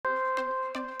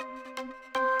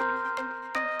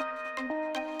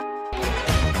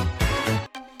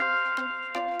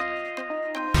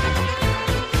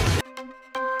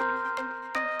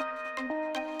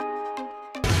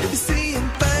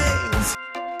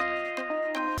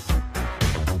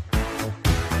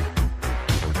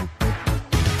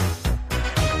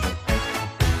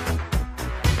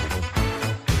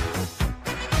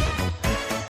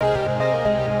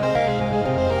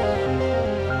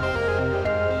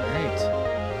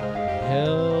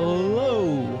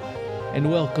and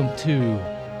welcome to.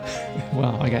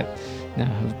 Well, I got.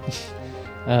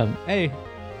 No. Hey,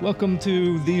 welcome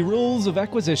to The Rules of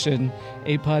Acquisition,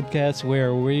 a podcast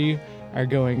where we are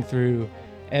going through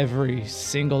every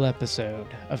single episode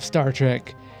of Star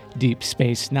Trek Deep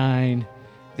Space Nine,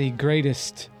 the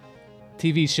greatest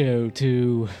TV show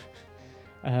to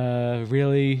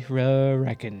really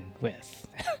reckon with.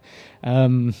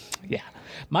 Yeah.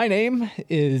 My name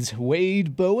is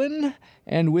Wade Bowen,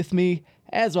 and with me,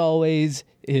 as always,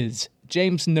 is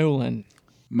James Nolan.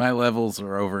 My levels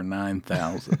are over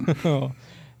 9,000. Oh,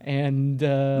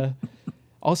 and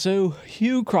also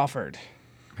Hugh Crawford.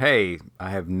 Hey,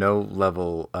 I have no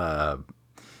level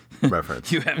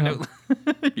reference. You have no...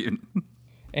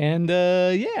 And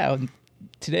yeah,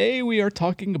 today we are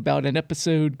talking about an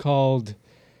episode called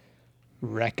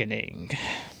Reckoning.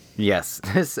 Yes,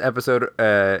 this episode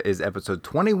is episode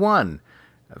 21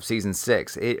 of season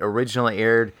 6. It originally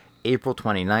aired April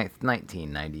 29th,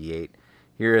 1998.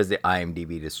 Here is the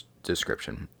IMDb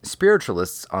description.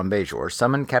 Spiritualists on Bajor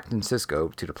summon Captain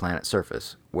Sisko to the planet's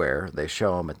surface, where they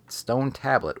show him a stone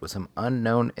tablet with some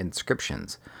unknown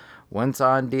inscriptions. Once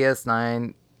on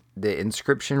DS9, the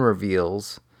inscription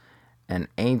reveals an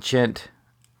ancient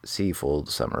Seafold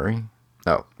summary.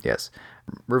 Oh, yes.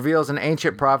 Reveals an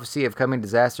ancient prophecy of coming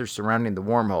disasters surrounding the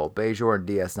wormhole. Bajor and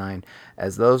DS9,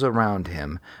 as those around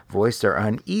him, voice their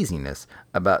uneasiness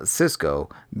about Sisko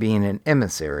being an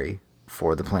emissary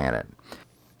for the planet.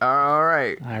 All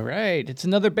right. It's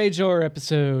another Bajor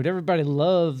episode. Everybody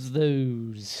loves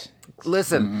those.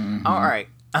 Listen. All right.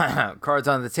 Cards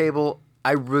on the table.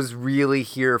 I was really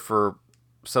here for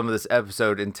some of this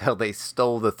episode until they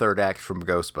stole the third act from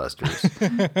Ghostbusters.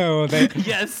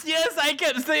 Yes, I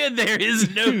kept saying there is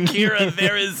no Kira,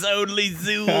 there is only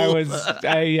Zool.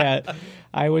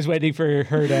 I was waiting for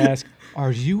her to ask,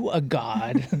 "Are you a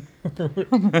god?"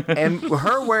 And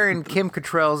her wearing Kim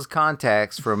Cattrall's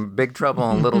contacts from Big Trouble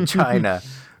in Little China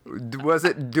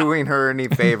wasn't doing her any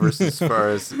favors as far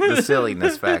as the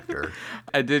silliness factor.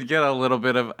 I did get a little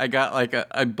bit of...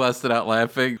 I busted out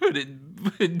laughing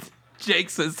when Jake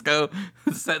Sisko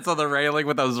sits on the railing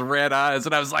with those red eyes,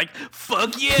 and I was like,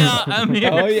 "Fuck yeah, I'm here!"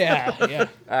 Oh yeah.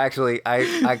 Actually, I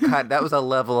that was a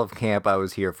level of camp I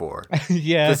was here for.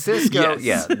 Yeah. The Sisko,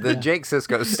 Yes. the Jake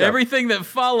Sisko stuff. Everything that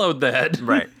followed that.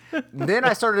 Right. Then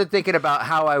I started thinking about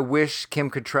how I wish Kim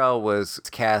Cattrall was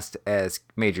cast as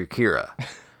Major Kira.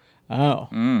 Oh.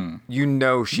 You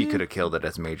know she could have killed it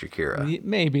as Major Kira.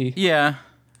 Maybe. Yeah.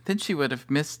 Then she would have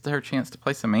missed her chance to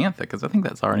play Samantha, because I think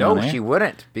that's already No, on air. she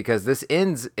wouldn't, because this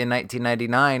ends in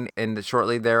 1999, and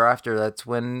shortly thereafter, that's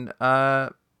when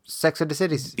Sex and the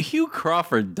City's. Hugh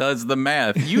Crawford does the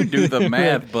math. You do the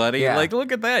math, buddy. Yeah. Like,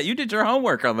 look at that. You did your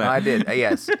homework on that. I did,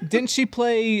 yes. Didn't she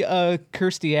play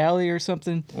Kirstie Alley or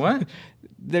something? What?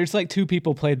 There's like two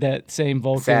people played that same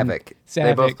Vulcan. Savick.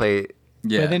 They both play.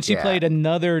 Yeah. But then she Yeah. played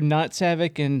another not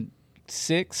Savick in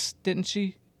 6, didn't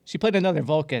she? She played another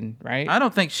Vulcan, right? I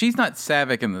don't think she's not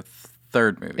Savick in the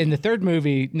third movie. In the third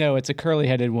movie, no, it's a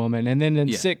curly-headed woman. And then in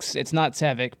Yeah. 6, it's not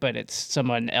Savick, but it's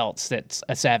someone else that's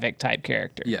a Savick-type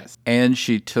character. Yes. And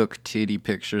she took titty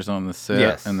pictures on the set,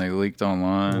 Yes. and they leaked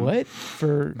online. What?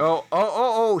 For...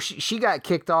 Oh! She got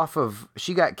kicked off of.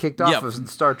 Yep. Of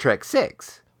Star Trek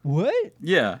 6. What?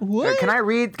 Yeah. What? Can I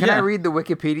read? Can I read the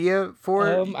Wikipedia for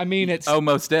it? I mean, it's...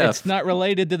 Most def. It's not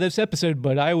related to this episode,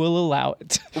 but I will allow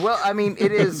it. Well, I mean,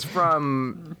 it is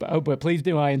from. But please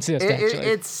do, I insist,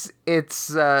 actually. It's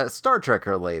Star Trek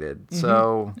related,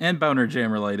 so. And Boner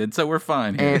Jam related, so we're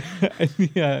fine here.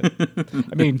 Yeah.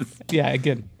 I mean, yeah,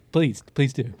 again, please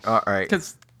do. All right.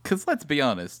 Because let's be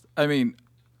honest. I mean,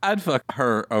 I'd fuck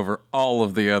her over all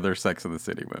of the other Sex and the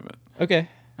City women. Okay.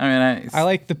 I mean, I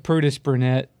like the prudish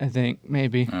brunette, I think,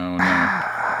 maybe. Oh,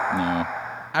 no.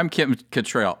 I'm Kim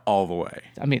Cattrall all the way.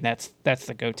 I mean, that's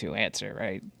the go-to answer,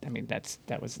 right? I mean,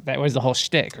 that was the whole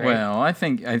shtick, right? Well, I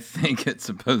think it's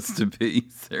supposed to be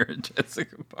Sarah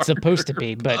Jessica Parker. It's supposed to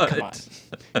be, but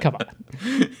come on.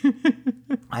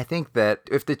 I think that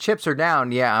if the chips are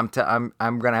down, yeah,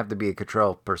 I'm gonna have to be a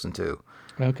Cattrall person too.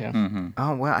 Okay.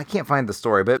 Oh, well, I can't find the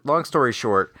story, but long story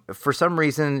short, for some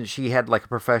reason, she had like a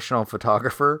professional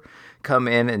photographer come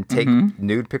in and take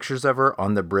nude pictures of her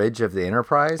on the bridge of the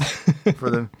Enterprise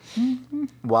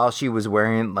while she was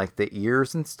wearing like the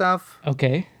ears and stuff.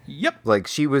 Okay. Yep. Like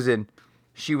she was in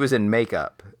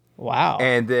makeup. Wow.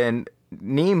 And then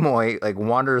Nimoy like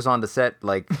wanders on the set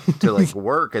like to like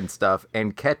work and stuff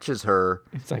and catches her.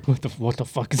 It's like, what the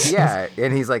fuck is this? Yeah,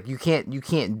 and he's like, you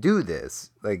can't do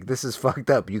this. Like, this is fucked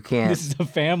up. You can't. This is a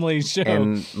family show.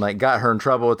 And like got her in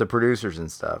trouble with the producers and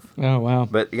stuff. Oh wow.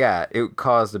 But yeah, it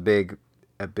caused a big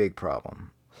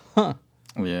problem.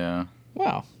 Yeah.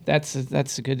 Wow, that's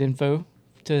a good info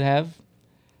to have.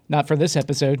 Not for this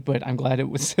episode, but I'm glad it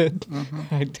was said.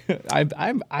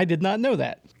 I did not know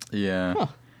that. Yeah. Huh.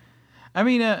 I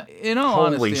mean, in all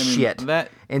Holy honesty, I mean, shit.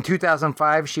 that In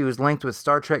 2005, she was linked with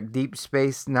Star Trek Deep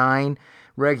Space Nine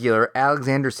regular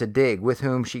Alexander Siddig, with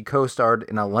whom she co-starred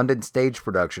in a London stage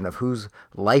production of Whose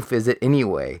Life Is It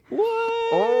Anyway? What?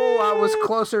 Oh, I was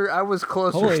closer.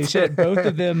 Holy to shit! Both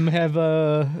of them have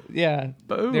they're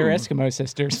Boom. Eskimo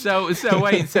sisters. So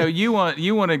wait, so you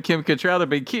wanted Kim Cattrall to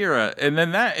be Kira, and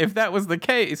then if that was the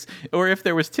case, or if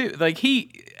there was two, like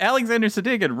Alexander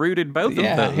Siddig had rooted both of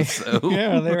those. So.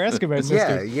 Yeah, they're Eskimo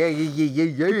sisters.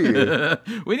 Yeah.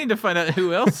 We need to find out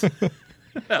who else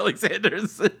Alexander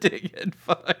Siddig had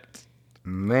fucked.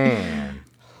 Man.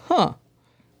 Huh.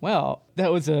 Well,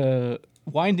 that was a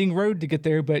winding road to get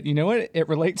there, but you know what? It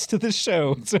relates to the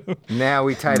show. So Now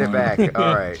we tied it back.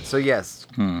 All right. So yes,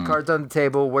 cards on the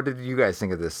table. What did you guys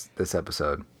think of this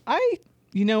episode?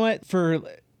 you know what? For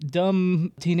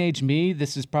dumb teenage me,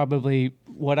 this is probably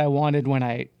what I wanted when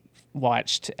I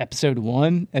watched episode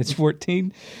 1 as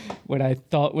 14. What I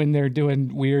thought when they're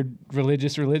doing weird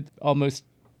almost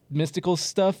mystical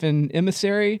stuff in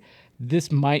Emissary,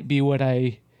 this might be what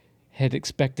I had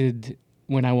expected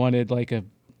when I wanted like a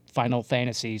Final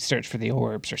Fantasy Search for the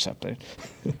Orbs or something.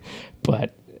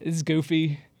 But it's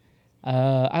goofy.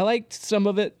 I liked some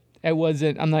of it. I'm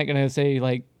not going to say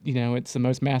like, it's the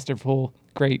most masterful,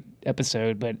 great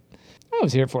episode, but I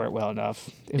was here for it well enough.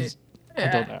 I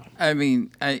don't know. I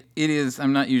mean,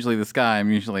 I'm not usually this guy.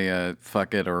 I'm usually a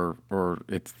fuck it or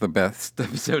it's the best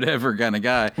episode ever kind of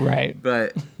guy. Right.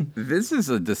 But this is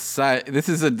a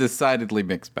decidedly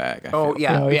mixed bag. I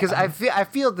feel. Because I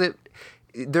feel that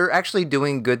they're actually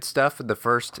doing good stuff in the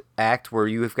first act, where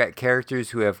you have got characters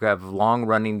who have long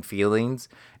running feelings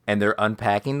and they're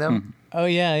unpacking them. Oh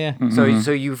yeah.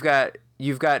 So you've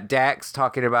got Dax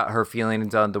talking about her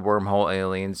feelings on the wormhole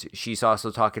aliens. She's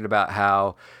also talking about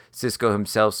how Sisko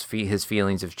himself's his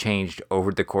feelings have changed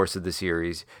over the course of the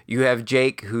series. You have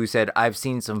Jake, who said, "I've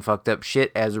seen some fucked up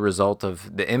shit as a result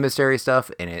of the Emissary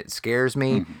stuff, and it scares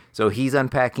me." So he's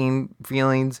unpacking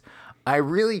feelings. I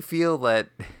really feel that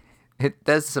it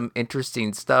does some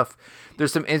interesting stuff.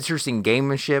 There's some interesting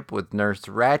gamemanship with Nurse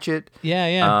Ratchet.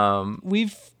 Yeah.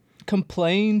 We've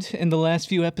complained in the last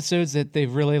few episodes that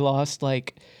they've really lost,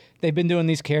 they've been doing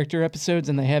these character episodes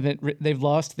and they've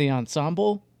lost the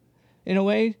ensemble in a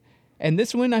way. And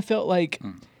this one, I felt like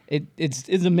it's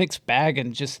a mixed bag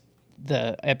and just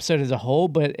the episode as a whole,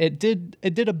 but it did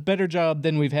a better job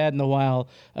than we've had in a while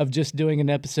of just doing an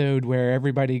episode where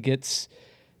everybody gets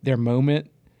their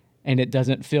moment. And it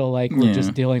doesn't feel like we're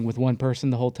just dealing with one person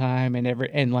the whole time,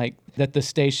 and like that the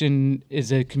station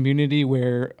is a community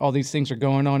where all these things are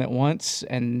going on at once,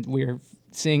 and we're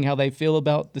seeing how they feel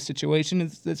about the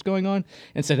situation that's going on,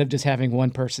 instead of just having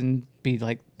one person be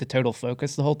like the total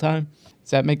focus the whole time. Does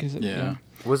that make sense? Yeah.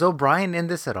 Was O'Brien in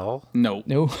this at all? No.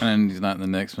 And he's not in the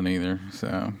next one either.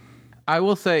 So I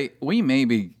will say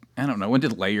I don't know. When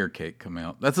did Layer Cake come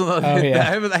out? That's a lot. I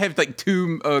have like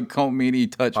two cult meaty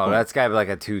touch points. That's got to be like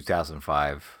a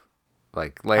 2005.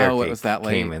 Like Layer Cake was that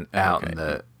late? came out in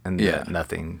the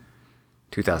nothing.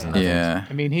 2009. Yeah.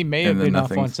 I mean, he may have been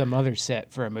off on some other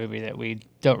set for a movie that we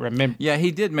don't remember. Yeah,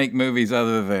 he did make movies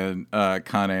other than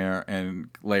Con Air and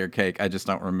Layer Cake. I just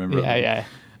don't remember. Yeah.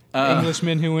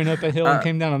 Englishman who went up a hill and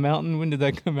came down a mountain. When did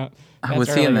that come out?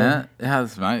 Was he in that? Yeah,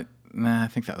 that's right. Nah, I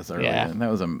think that was earlier. Yeah.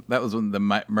 That was when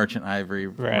the Merchant Ivory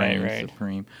reigned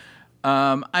supreme.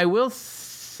 I will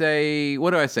say,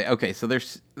 what do I say? Okay, so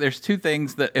there's two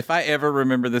things that if I ever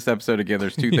remember this episode again,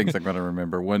 there's two things I'm going to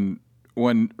remember. One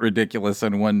ridiculous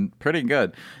and one pretty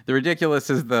good. The ridiculous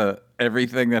is the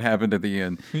everything that happened at the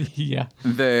end. Yeah.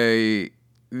 The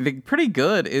pretty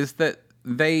good is that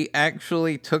they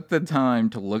actually took the time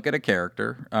to look at a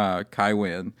character, Kai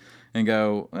Wynn, and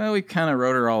go, well, we kind of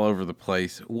wrote her all over the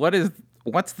place.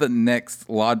 What's the next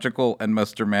logical and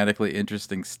most dramatically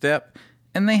interesting step?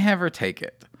 And they have her take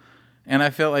it. And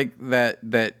I feel like that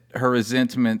her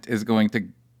resentment is going to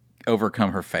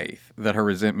overcome her faith. That her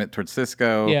resentment towards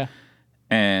Sisko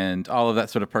and all of that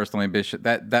sort of personal ambition,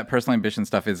 that personal ambition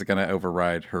stuff is going to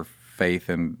override her faith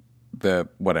in the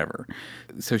whatever.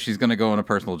 So she's going to go on a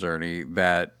personal journey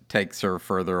that takes her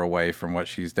further away from what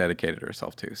she's dedicated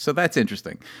herself to. So that's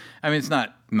interesting. I mean, it's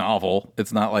not novel.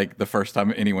 It's not like the first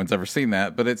time anyone's ever seen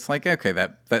that, but it's like, okay,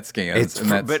 that scans.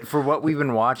 But for what we've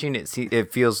been watching,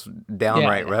 it feels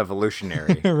downright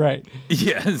revolutionary. Right.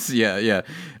 Yes. Yeah.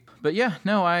 But yeah,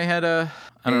 no, I had I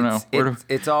don't know.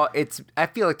 I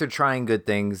feel like they're trying good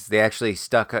things. They actually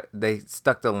stuck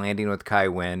the landing with Kai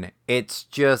Wynn. It's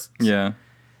just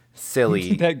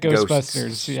silly That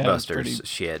Ghostbusters, yeah, it's pretty-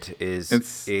 shit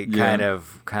is Yeah.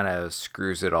 kind of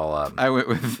screws it all up. I went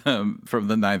with from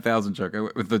the 9,000 joke. I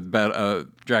went with the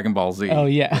Dragon Ball Z. Oh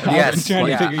yeah. I Yes, was trying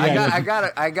to figure. Yeah,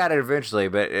 I got it eventually,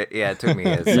 but it took me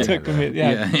a it second. took me.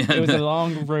 Yeah, Yeah. it was a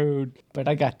long road, but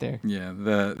I got there. Yeah,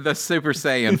 the Super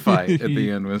Saiyan fight at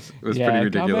the end was Yeah, pretty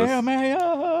ridiculous.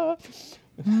 Kamehameha.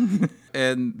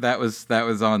 And that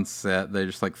was on set. They're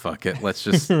just like, fuck it, let's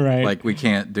just Right. like we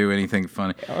can't do anything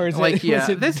funny. Or is like, it, yeah, was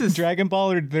it this is Dragon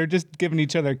Ball, or they're just giving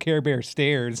each other Care Bear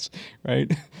stares,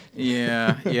 right?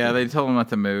 yeah. They told them not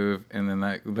to move, and then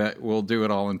that we'll do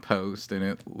it all in post, and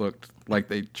it looked like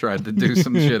they tried to do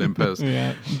some shit in post.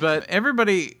 Yeah. But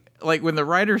everybody, like when the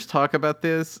writers talk about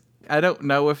this, I don't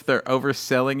know if they're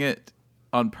overselling it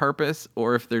on purpose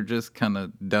or if they're just kind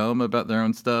of dumb about their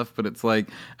own stuff. But it's like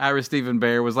Ira Stephen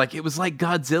Bear was like, it was like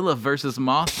Godzilla versus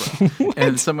Mothra.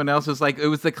 And someone else was like, it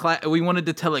was we wanted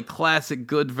to tell a classic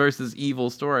good versus evil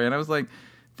story. And I was like,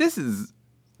 this is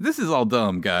all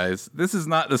dumb, guys. This is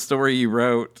not the story you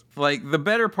wrote. Like, the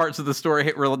better parts of the story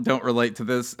don't relate to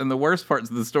this, and the worst parts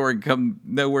of the story come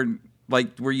nowhere.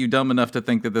 Like, were you dumb enough to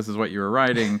think that this is what you were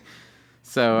writing?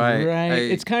 So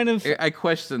It's kind of. I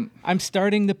question. I'm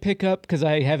starting to pick up because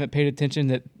I haven't paid attention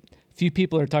that few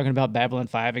people are talking about Babylon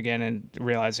 5 again and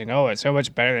realizing, oh, it's so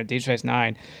much better than Deep Space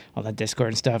Nine on the Discord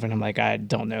and stuff. And I'm like, I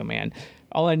don't know, man.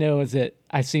 All I know is that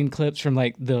I've seen clips from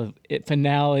like the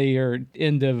finale or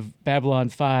end of Babylon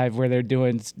 5 where they're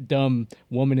doing dumb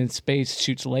woman in space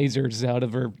shoots lasers out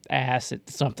of her ass at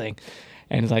something.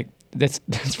 And it's like, that's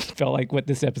felt like what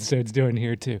this episode's doing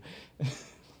here too.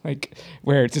 Like,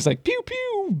 where it's just like, pew,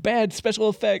 pew, bad special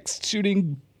effects,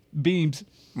 shooting beams.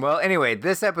 Well, anyway,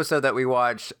 this episode that we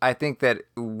watched, I think that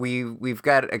we've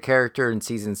got a character in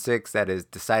season 6 that is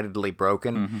decidedly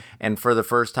broken, and for the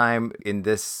first time in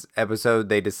this episode,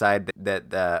 they decide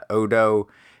that Odo,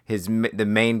 the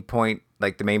main point,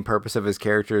 like the main purpose of his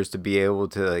character is to be able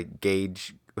to like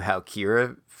gauge how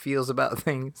Kira feels about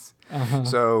things.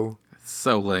 So.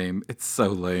 So lame. It's so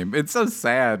lame. It's so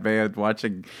sad, man.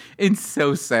 It's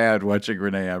so sad watching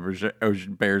Renee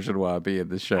Auberjonois be in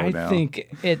the show now. I think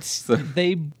it's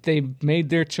they made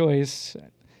their choice,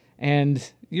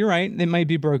 and you're right. It might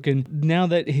be broken now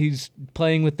that he's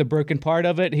playing with the broken part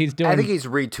of it. He's doing. I think he's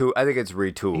retooled. I think it's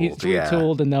retooled. He's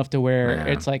retooled enough to where Yeah.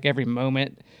 it's like every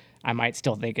moment. I might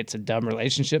still think it's a dumb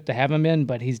relationship to have him in,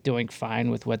 but he's doing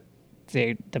fine with what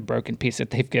the broken piece that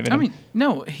they've given him. I mean,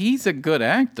 no, he's a good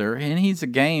actor, and he's a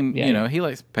game. Yeah, you know, yeah. he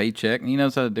likes paycheck, and he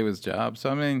knows how to do his job. So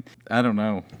I mean, I don't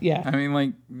know. Yeah. I mean,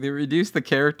 like they reduced the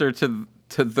character to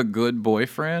the good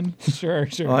boyfriend. sure.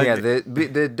 Like- Yeah,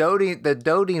 the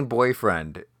doting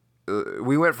boyfriend.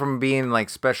 We went from being like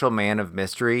special man of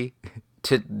mystery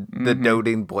to the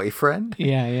doting boyfriend.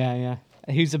 Yeah.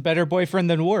 He's a better boyfriend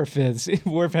than Worf is.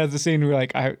 Worf has a scene where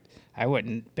like I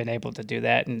wouldn't been able to do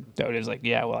that, and Dota's like,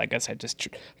 yeah, well, I guess I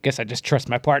just trust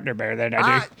my partner better than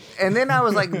I do. And then I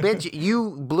was like, bitch,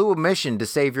 you blew a mission to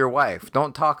save your wife.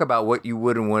 Don't talk about what you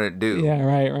would and wouldn't do. Yeah,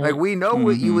 right. Like, we know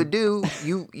what you would do.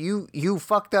 You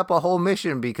fucked up a whole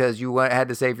mission because you had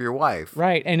to save your wife.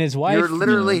 Right, and his wife. You're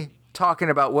literally talking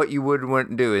about what you would and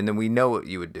wouldn't do, and then we know what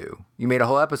you would do. You made a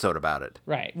whole episode about it.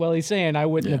 Right. Well, he's saying I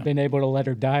wouldn't have been able to let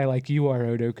her die like you are,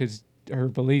 Odo, because her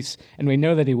beliefs, and we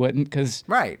know that he wouldn't because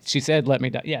Right. she said, "Let me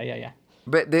die." Yeah.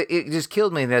 But it just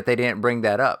killed me that they didn't bring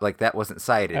that up. Like, that wasn't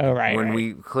cited. Oh, right, when right.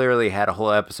 we clearly had a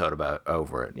whole episode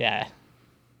over it. Yeah.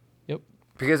 Yep.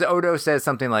 Because Odo says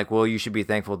something like, well, you should be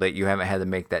thankful that you haven't had to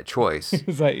make that choice.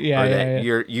 It's like, or yeah. that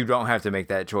you don't have to make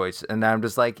that choice. And I'm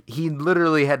just like, he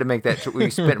literally had to make that choice. We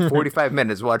spent 45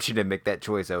 minutes watching him make that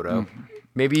choice, Odo.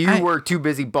 Maybe you were too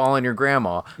busy balling your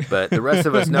grandma, but the rest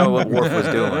of us know what Worf was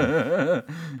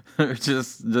doing.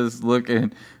 just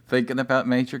looking, thinking about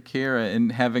Major Kira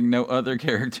and having no other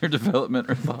character development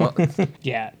or thoughts.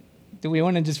 Yeah. Do we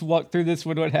want to just walk through this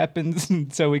with what happens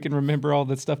so we can remember all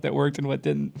the stuff that worked and what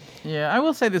didn't? Yeah, I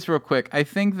will say this real quick. I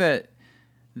think that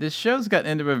this show's gotten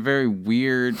into a very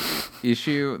weird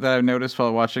issue that I've noticed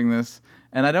while watching this,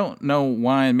 and I don't know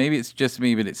why. And maybe it's just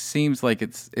me, but it seems like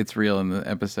it's real in the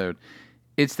episode.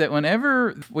 It's that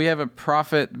whenever we have a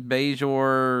Prophet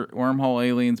Bajor wormhole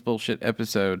aliens bullshit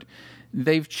episode,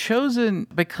 they've chosen,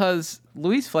 because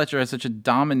Louise Fletcher has such a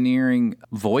domineering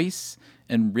voice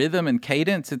and rhythm and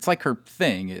cadence. It's like her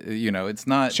thing. It's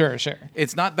not Sure.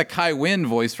 It's not the Kai Wynn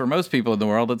voice for most people in the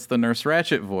world. It's the Nurse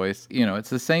Ratched voice. It's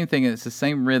the same thing. It's the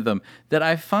same rhythm that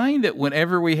I find that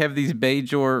whenever we have these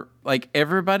Bajor, like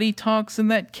everybody talks in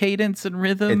that cadence and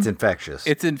rhythm. It's infectious.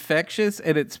 It's infectious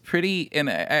and it's pretty. And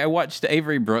I watched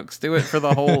Avery Brooks do it for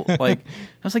the whole, I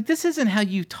was like, this isn't how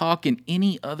you talk in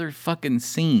any other fucking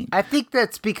scene. I think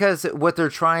that's because what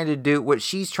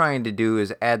she's trying to do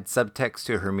is add subtext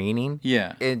to her meaning.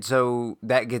 Yeah. And so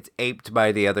that gets aped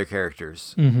by the other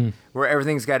characters. Where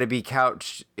everything's got to be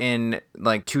couched in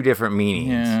like two different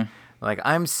meanings. Yeah. Like,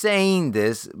 I'm saying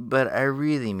this, but I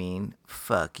really mean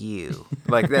fuck you.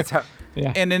 Like, that's how.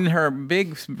 Yeah. And in her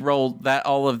big role, that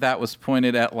all of that was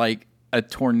pointed at like a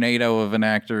tornado of an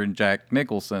actor in Jack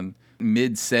Nicholson,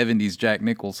 mid-70s Jack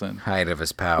Nicholson. Height of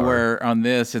his power. Where on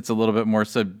this, it's a little bit more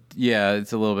it's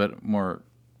a little bit more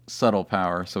subtle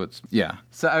power. So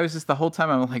So I was just the whole time,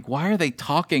 I'm like, why are they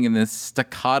talking in this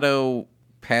staccato,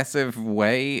 passive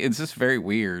way? It's just very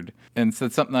weird. And so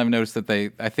it's something I've noticed that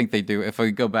I think they do. If I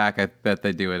go back, I bet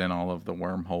they do it in all of the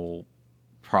Wormhole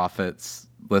Prophets.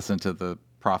 Listen to the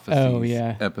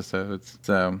prophecies episodes.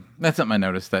 So that's something I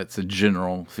noticed. That's a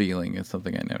general feeling. It's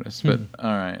something I noticed. But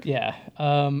all right. Yeah.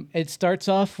 It starts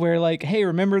off where like, hey,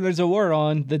 remember there's a war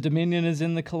on. The Dominion is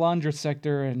in the Calandra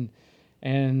sector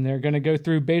and they're going to go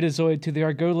through Betazoid to the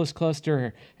Argolis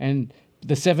cluster, and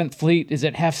the 7th Fleet is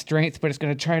at half strength, but it's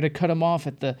going to try to cut them off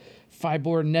at the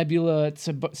Fibor Nebula at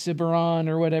Ciberon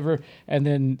or whatever. And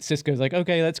then Sisko's like,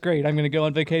 okay, that's great. I'm going to go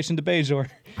on vacation to Bajor.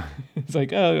 It's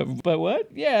like, oh, but what?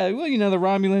 Yeah, well, the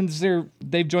Romulans,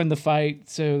 they've joined the fight,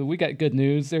 so we got good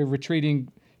news. They're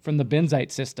retreating from the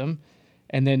Benzite system.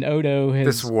 And then Odo has...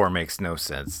 This war makes no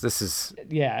sense. This is...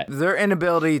 Yeah. Their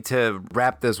inability to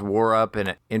wrap this war up in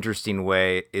an interesting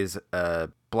way is a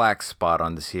black spot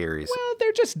on the series. Well,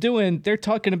 they're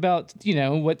talking about,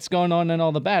 what's going on in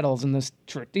all the battles and the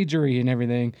strategery and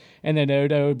everything. And then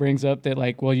Odo brings up that,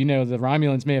 like, well, the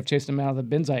Romulans may have chased them out of the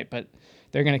Benzite, but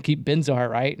they're going to keep Benzar,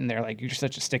 right? And they're like, you're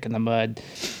such a stick in the mud.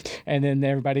 And then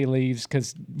everybody leaves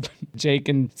because Jake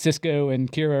and Sisko and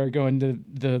Kira are going to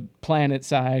the planet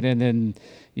side. And then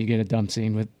you get a dump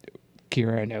scene with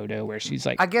Kira and Odo where she's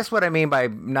like... I guess what I mean by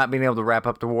not being able to wrap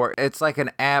up the war, it's like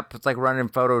an app. It's like running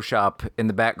Photoshop in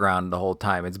the background the whole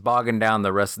time. It's bogging down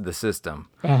the rest of the system.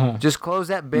 Just close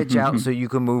that bitch out so you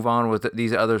can move on with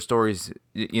these other stories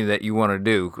that you want to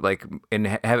do, like, and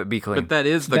have it be clean. But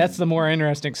that's the more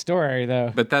interesting story,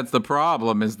 though. But that's the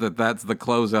problem, is that's the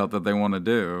closeout that they want to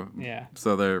do. Yeah.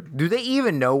 So do they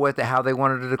even know how they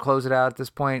wanted to close it out at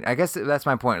this point? I guess that's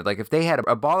my point. Like, if they had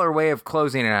a baller way of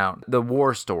closing it out, the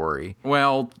war story.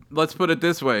 Well, let's put it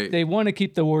this way. They want to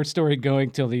keep the war story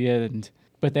going till the end,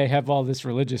 but they have all this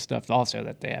religious stuff also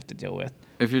that they have to deal with.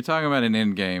 If you're talking about an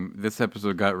end game, this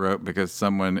episode got wrote because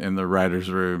someone in the writer's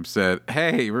room said,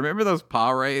 hey, remember those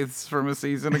paw wraiths from a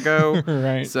season ago?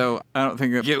 Right. So I don't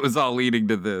think it was all leading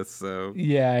to this. So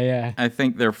Yeah. I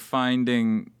think they're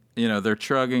finding, they're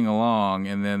trugging along,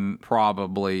 and then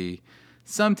probably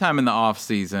sometime in the off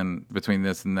season between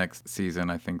this and next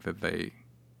season, I think that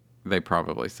they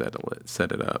probably set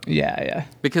it up. Yeah.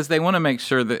 Because they want to make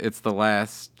sure that it's the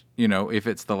last, if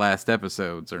it's the last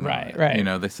episodes or not.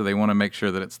 Right. So they want to make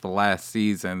sure that it's the last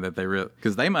season that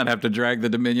because they might have to drag the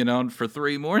Dominion on for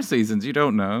 3 more seasons. You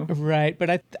don't know. Right. But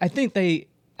I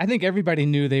think everybody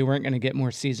knew they weren't going to get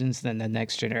more seasons than the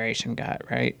Next Generation got,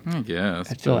 right? I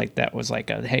guess. I feel like that was like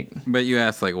a, hey. But you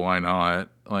asked, like, why not?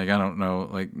 Like, I don't know.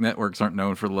 Like, networks aren't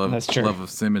known for love of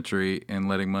symmetry and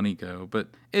letting money go. But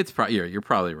it's probably, you're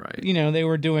probably right. They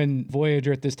were doing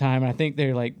Voyager at this time. And I think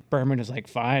they're like, Berman is like,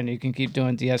 fine, you can keep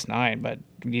doing DS9, but,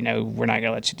 we're not going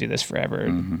to let you do this forever.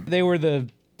 Mm-hmm. They were the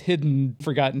hidden,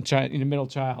 forgotten middle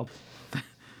child.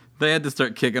 They had to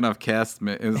start kicking off cast.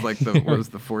 It was like the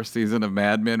 4th season of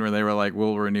Mad Men where they were like,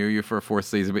 we'll renew you for a 4th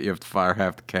season, but you have to fire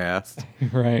half the cast.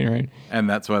 Right. And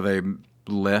that's why they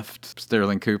left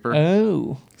Sterling Cooper.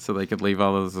 Oh. So they could leave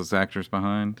all those actors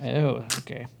behind. Oh,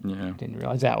 okay. Yeah. Didn't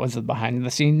realize that was the behind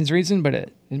the scenes reason, but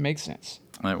it makes sense.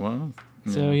 It was.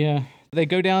 Yeah. So, yeah. They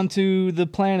go down to the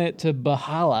planet to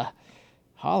Bahala.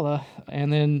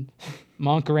 And then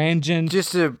Moncaranjan.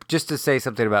 Just to say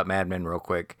something about Mad Men real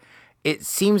quick. It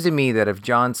seems to me that if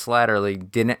John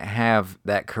Slattery didn't have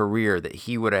that career, that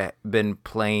he would have been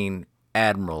playing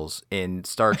admirals in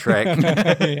Star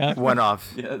Trek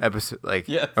one-off episode. Like,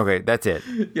 yes. Okay, that's it.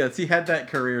 Yes, he had that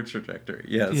career trajectory.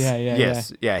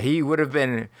 Yes. Yeah. He would have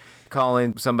been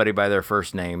calling somebody by their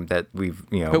first name that we've,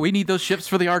 But we need those ships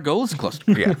for the Argolis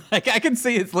cluster. Yeah. Like, I can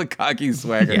see it's like cocky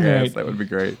swagger. Yeah. Yes, that would be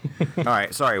great. All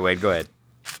right, sorry, Wade, go ahead.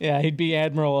 Yeah, he'd be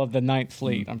admiral of the Ninth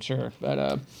Fleet, I'm sure.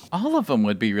 But All of them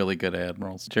would be really good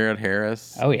admirals. Jared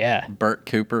Harris. oh yeah, Burt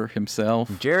Cooper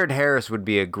himself. Jared Harris would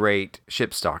be a great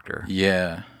ship's doctor.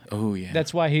 Yeah. Oh, yeah.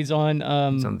 that's why he's on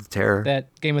He's on the Terror.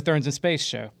 that Game of Thrones in Space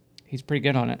show. He's pretty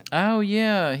good on it. Oh,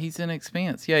 yeah. He's in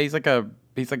Expanse. Yeah, he's like a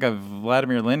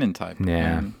Vladimir Lenin type. Yeah.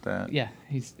 Man, that. Yeah,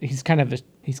 he's kind of a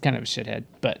shithead,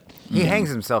 but He hangs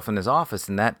himself in his office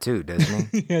in that too, doesn't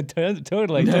he? yeah,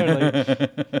 totally.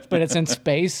 But it's in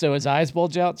space, so his eyes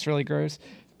bulge out. It's really gross.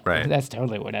 Right. That's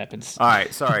totally what happens. All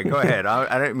right, sorry. Go ahead.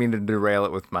 I didn't mean to derail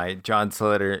it with my John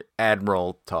Slater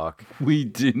Admiral talk. We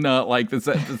did not like this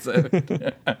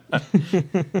episode.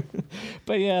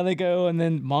 But yeah, they go, and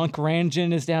then Monk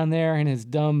Ranjin is down there in his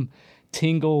dumb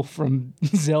Tingle from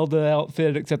Zelda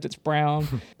outfit, except it's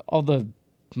brown. All the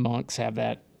monks have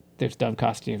that. There's dumb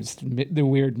costumes, the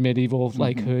weird medieval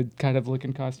like hood kind of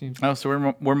looking costumes. Oh,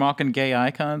 so we're mocking gay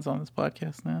icons on this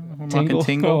podcast now? We're mocking Oh,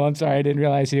 Tingle? I'm sorry, I didn't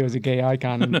realize he was a gay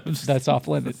icon. And that's off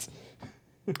limits.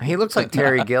 He looks like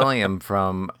Terry Gilliam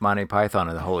from Monty Python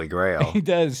and the Holy Grail. He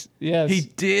does, yes. He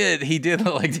did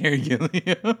look like Terry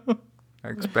Gilliam. I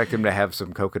expect him to have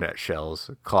some coconut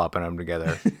shells clopping them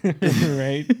together.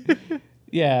 Right?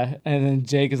 Yeah, and then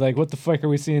Jake is like, "What the fuck are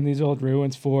we seeing these old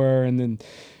ruins for?" And then,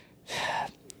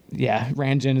 yeah,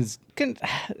 Ranjin is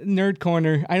nerd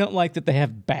corner. I don't like that they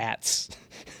have bats.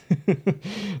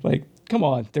 Like, come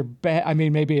on, they're bat. I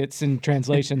mean, maybe it's in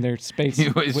translation. They're space.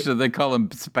 Should they call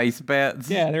them space bats?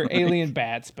 Yeah, they're alien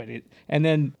bats, but and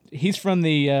then he's from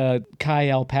the Kai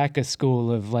Alpaca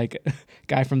school of like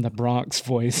guy from the Bronx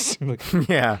voice. Like,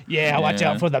 Yeah. yeah, watch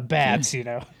out for the bats, you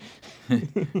know.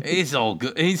 He's all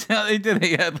good. He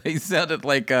sounded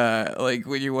like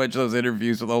when you watch those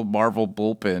interviews with old Marvel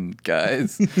bullpen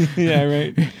guys. Yeah,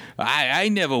 right. I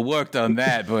never worked on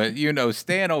that, but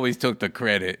Stan always took the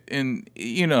credit, and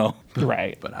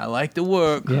Right. But I like to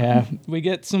work. Yeah, we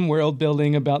get some world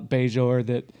building about Bajor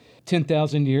that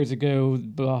 10,000 years ago,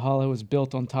 Valhalla was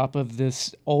built on top of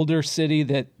this older city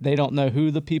that they don't know who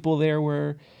the people there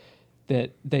were,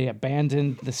 that they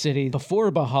abandoned the city before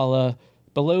Valhalla.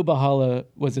 Below Valhalla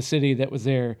was a city that was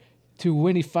there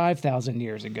 25,000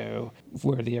 years ago,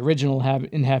 where the original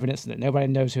inhabitants, that nobody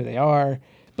knows who they are,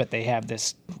 but they have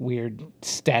this weird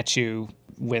statue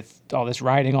with all this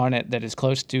writing on it that is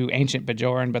close to ancient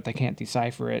Bajoran, but they can't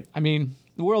decipher it. I mean,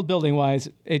 world building wise,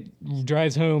 it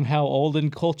drives home how old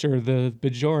in culture the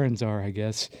Bajorans are, I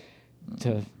guess,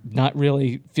 to not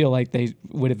really feel like they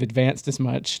would have advanced as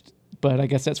much. But I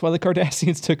guess that's why the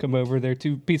Cardassians took them over. They're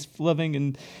too peace-loving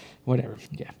and whatever.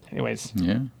 Yeah. Anyways.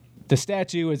 Yeah. The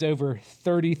statue is over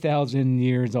 30,000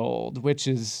 years old, which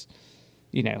is,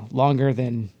 longer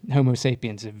than Homo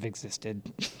sapiens have existed,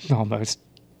 almost.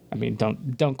 I mean,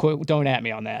 don't at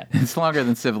me on that. It's longer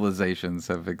than civilizations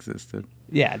have existed.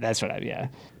 Yeah, that's what yeah.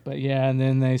 But yeah, and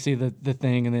then they see the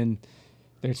thing, and then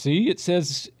it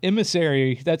says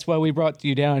emissary. That's why we brought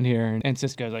you down here. And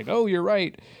Cisco's like, oh, you're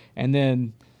right. And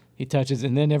then he touches,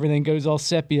 and then everything goes all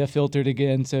sepia filtered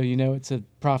again. So, it's a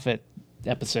prophet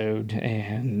episode,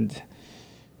 and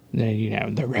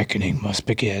then, the reckoning must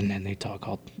begin. And they talk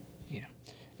all,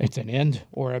 it's an end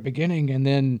or a beginning. And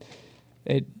then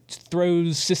it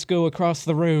throws Cisco across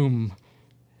the room,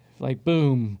 like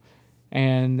boom.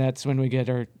 And that's when we get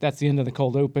that's the end of the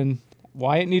cold open.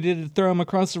 Why it needed to throw him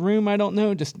across the room, I don't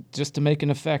know. Just to make an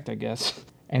effect, I guess.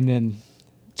 And then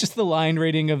just the line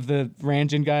reading of the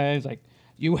Ranjin guy is like,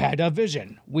 you had a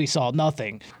vision. We saw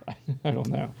nothing. I don't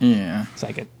know. Yeah. It's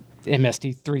like a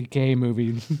MST3K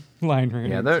movie line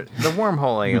reading. Yeah, the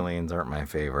wormhole aliens aren't my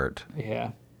favorite.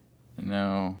 Yeah.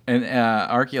 No. And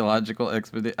archaeological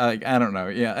expedition. Like, I don't know.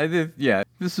 Yeah. I did. Yeah.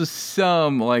 This was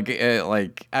some I was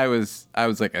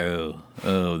like,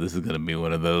 oh, this is gonna be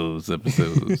one of those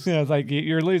episodes. Yeah, it's like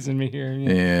you're losing me here.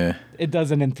 Yeah. It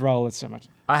doesn't enthrall us so much.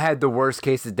 I had the worst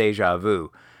case of deja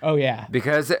vu. Oh yeah.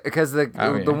 Because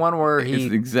the one where It's he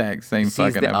the exact same sees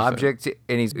fucking the episode. object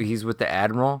and he's with the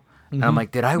admiral, and I'm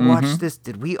like, did I watch this?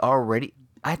 Did we already?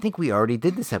 I think we already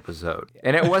did this episode.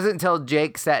 And it wasn't until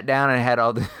Jake sat down and had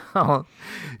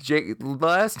Jake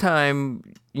last time,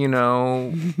 and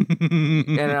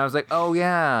I was like, oh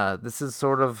yeah, this is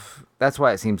sort of, that's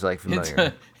why it seems like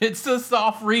familiar. It's a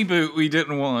soft reboot we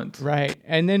didn't want. Right.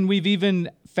 And then we've even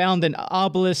found an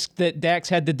obelisk that Dax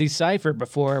had to decipher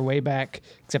before way back,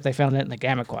 except they found it in the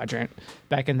Gamma Quadrant,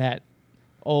 back in that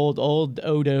old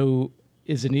Odo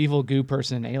is an evil goo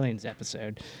person in Aliens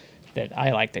episode that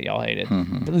I like that y'all hated.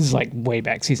 But this is like way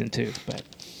back season 2, but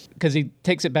because he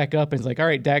takes it back up and is like, all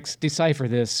right, Dax, decipher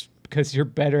this because you're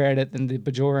better at it than the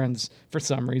Bajorans for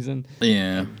some reason.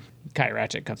 Yeah. Kai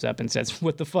Ratchet comes up and says,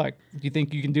 "What the fuck? You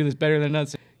think you can do this better than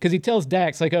us?" Because he tells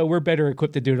Dax, like, "Oh, we're better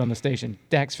equipped to do it on the station.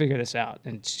 Dax, figure this out."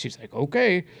 And she's like,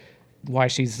 "Okay." Why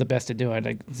she's the best to do it.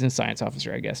 Like, he's a science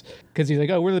officer, I guess. Because he's like,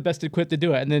 "Oh, we're the best equipped to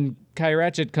do it." And then Kai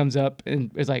Ratchet comes up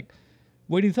and is like,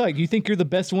 "What do you think? You think you're the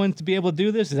best one to be able to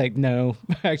do this?" He's like, "No,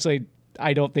 actually,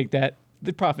 I don't think that.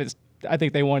 The Prophets, I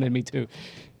think they wanted me to."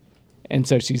 And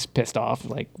so she's pissed off.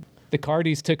 Like, the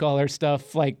Cardis took all her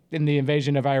stuff, like, in the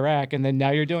invasion of Iraq, and then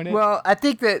now you're doing it? Well, I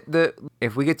think that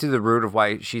if we get to the root of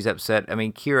why she's upset, I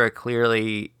mean, Kira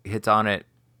clearly hits on it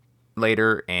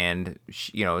later, and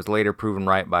she, is later proven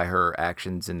right by her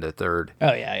actions in the third.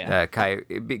 Oh, yeah. Kai,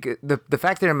 because the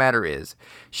fact of the matter is,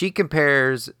 she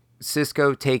compares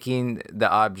Sisko taking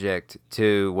the object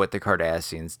to what the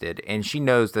Cardassians did, and she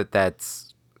knows that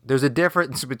there's a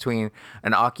difference between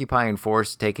an occupying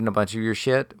force taking a bunch of your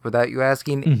shit without you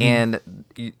asking, and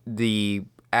the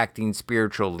acting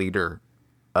spiritual leader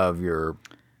of your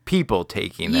people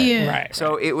taking it. Yeah. Right.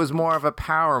 So it was more of a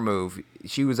power move.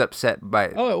 She was upset by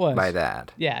it was. by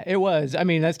that. Yeah, it was. I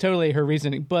mean, that's totally her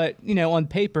reasoning. But, on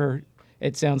paper,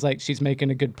 it sounds like she's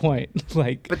making a good point.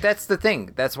 Like, But that's the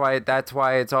thing. That's why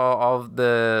it's all of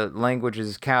the language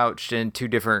is couched in two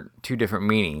different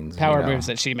meanings. power moves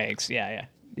that she makes. Yeah.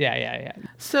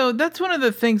 So that's one of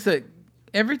the things that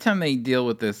every time they deal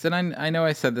with this, and I know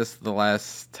I said this the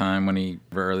last time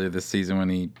earlier this season when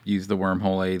he used the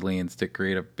wormhole aliens to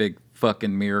create a big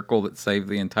fucking miracle that saved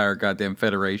the entire goddamn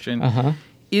Federation,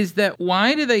 is that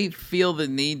why do they feel the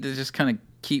need to just kind of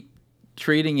keep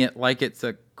treating it like it's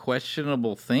a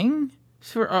questionable thing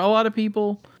for a lot of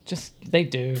people? Just, they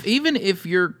do. Even if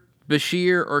you're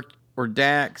Bashir or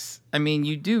Dax, I mean,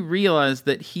 you do realize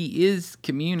that he is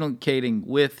communicating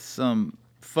with some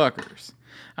fuckers.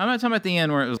 I'm not talking about the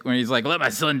end where he's like, "Let my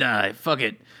son die, fuck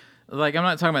it." Like, I'm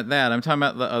not talking about that. I'm talking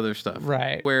about the other stuff.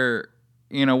 Right. Where,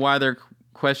 why they're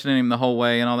questioning him the whole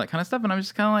way and all that kind of stuff. And I'm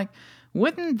just kind of like,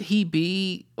 wouldn't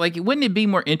it be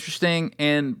more interesting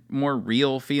and more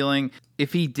real feeling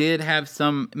if he did have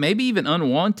some, maybe even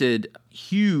unwanted,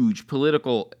 huge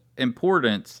political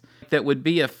importance that would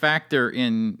be a factor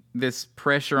in this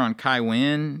pressure on Kai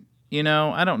Wynn?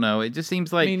 I don't know. It just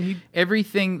seems like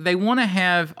everything, they want to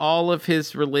have all of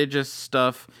his religious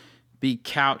stuff be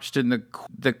couched in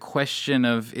the question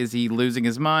of, is he losing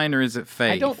his mind or is it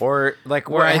fake? Or like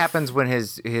what happens when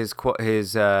his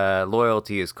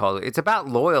loyalty is called. It's about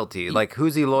loyalty. Like,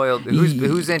 who's he loyal?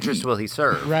 Whose interest will he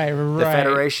serve? Right. The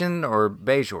Federation or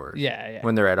Bajor? Yeah.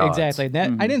 When they're at odds. Exactly.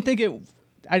 That I didn't think it.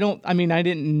 I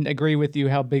didn't agree with you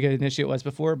how big an issue it was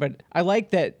before, but I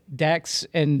like that Dax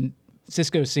and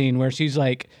Sisko scene where she's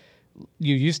like,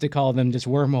 "You used to call them just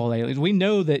wormhole aliens. We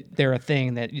know that they're a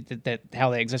thing, that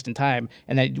how they exist in time,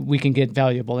 and that we can get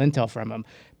valuable intel from them.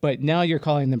 But now you're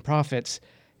calling them prophets.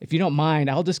 If you don't mind,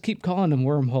 I'll just keep calling them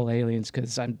wormhole aliens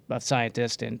because I'm a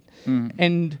scientist."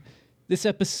 And this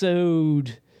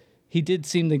episode, he did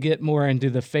seem to get more into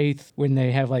the faith when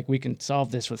they have like, "We can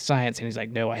solve this with science," and he's like,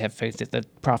 "No, I have faith that the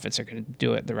prophets are going to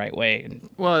do it the right way." And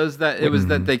it was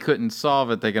that they couldn't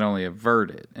solve it; they could only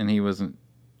avert it, and he wasn't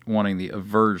wanting the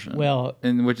aversion. Well,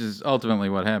 and which is ultimately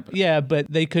what happened. Yeah, but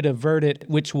they could avert it,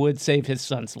 which would save his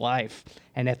son's life.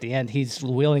 And at the end, he's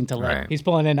willing to he's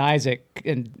pulling in Isaac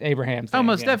and Abraham. Oh,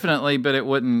 most definitely, but it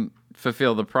wouldn't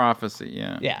fulfill the prophecy.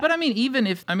 Yeah. But I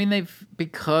mean,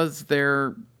 because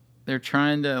they're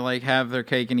trying to like have their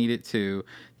cake and eat it too.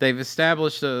 They've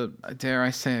established a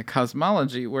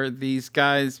cosmology where these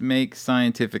guys make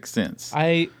scientific sense.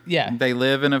 They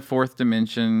live in a fourth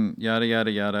dimension, yada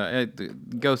yada yada.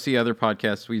 Go see other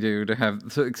podcasts we do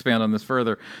to expand on this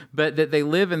further. But that they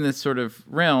live in this sort of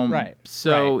realm, right?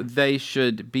 So they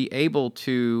should be able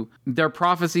to. Their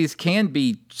prophecies can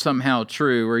be somehow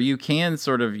true, or you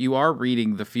are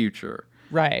reading the future.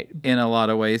 Right. In a lot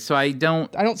of ways. So I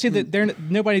don't see that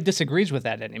nobody disagrees with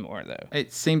that anymore, though.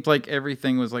 It seemed like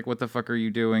everything was like, what the fuck are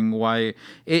you doing? Why?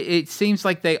 It seems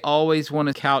like they always want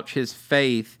to couch his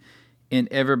faith in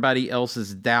everybody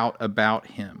else's doubt about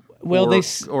him. Well,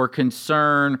 or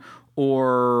concern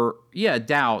or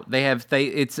doubt.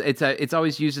 It's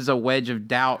always used as a wedge of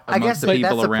doubt amongst the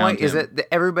people around him. I guess that's the point, is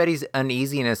that everybody's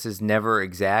uneasiness is never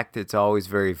exact. It's always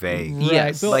very vague. Right.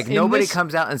 Yes. Like, nobody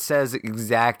comes out and says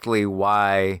exactly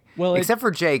why, except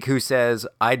for Jake, who says,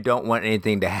 "I don't want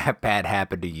anything to bad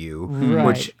happen to you,"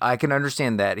 which I can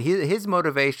understand that. His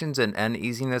motivations and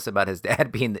uneasiness about his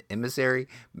dad being the emissary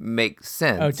makes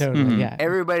sense. Oh, totally, yeah.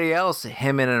 Everybody else,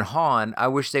 Hemin and Han, I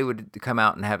wish they would come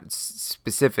out and have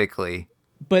specifically.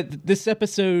 But this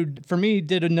episode, for me,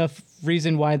 did enough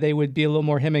reason why they would be a little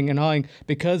more hemming and hawing,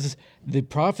 because the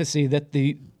prophecy that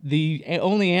the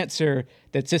only answer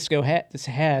that Sisko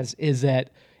has is that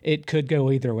it could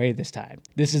go either way this time.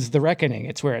 This is the reckoning.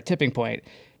 It's where a tipping point.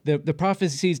 The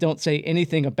prophecies don't say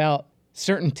anything about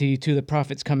certainty to the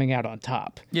prophets coming out on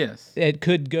top. Yes. It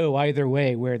could go either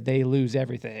way where they lose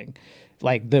everything.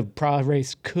 Like the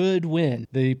race could win.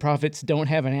 The prophets don't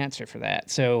have an answer for that.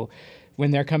 So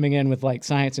when they're coming in with like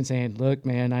science and saying, look,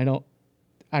 man, I don't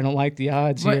like the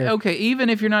odds But, here. okay, even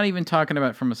if you're not even talking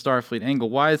about from a Starfleet angle,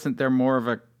 why isn't there more of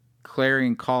a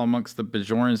clarion call amongst the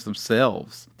Bajorans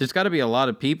themselves? There's got to be a lot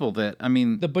of people that, I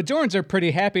mean... The Bajorans are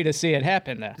pretty happy to see it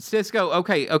happen now. Sisko,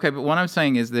 okay, but what I'm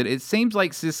saying is that it seems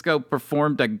like Sisko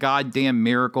performed a goddamn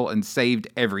miracle and saved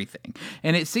everything.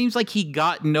 And it seems like he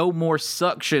got no more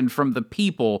suction from the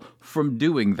people from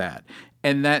doing that.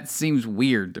 And that seems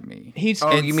weird to me.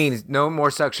 You mean no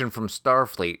more suction from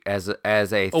Starfleet as a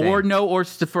thing? Or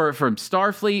from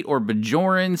Starfleet or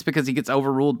Bajorans because he gets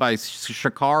overruled by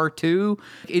Shakaar too.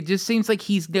 It just seems like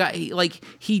he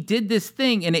did this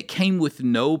thing and it came with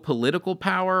no political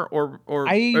power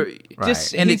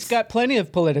he's got plenty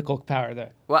of political power though.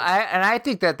 Well, I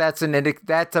think that's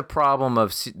a problem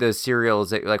of the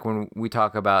serials. Like when we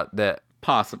talk about the.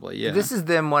 Possibly, yeah. This is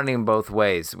them wanting both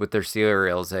ways with their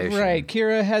serialization. Right.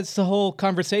 Kira has the whole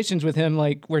conversations with him,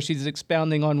 like where she's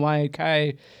expounding on why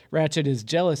Kai Ratchet is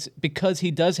jealous because he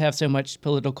does have so much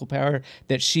political power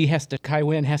that Kai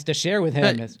Wynn has to share with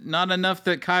him. But not enough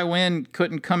that Kai Wynn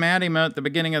couldn't come at him at the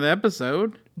beginning of the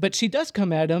episode. But she does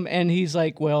come at him, and he's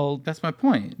like, well... That's my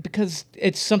point. Because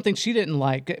it's something she didn't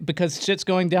like, because shit's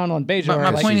going down on Bajor.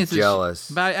 But my point is jealous.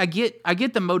 But I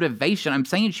get the motivation. I'm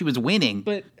saying she was winning.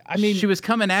 But, I mean... She was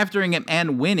coming after him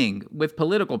and winning with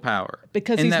political power.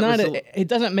 Because he's not... It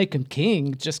doesn't make him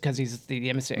king just because he's the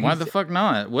emissary. Why the fuck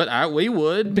not? We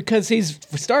would. Because he's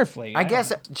Starfleet. I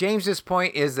guess James's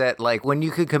point is that, like, when you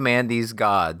could command these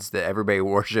gods that everybody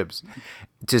worships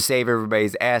to save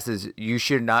everybody's asses, you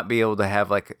should not be able to have,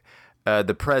 like,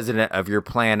 the president of your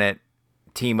planet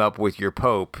team up with your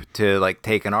pope to, like,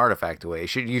 take an artifact away.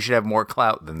 You should have more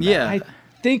clout than that. Yeah. I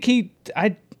think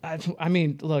I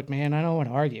mean, look, man, I don't want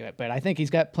to argue it, but I think he's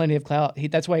got plenty of clout.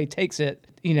 That's why he takes it,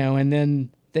 and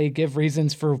then they give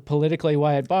reasons for politically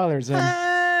why it bothers him.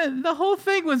 The whole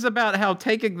thing was about how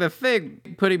taking the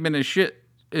thing put him in a shit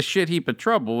heap of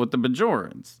trouble with the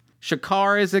Bajorans.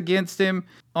 Shakaar is against him,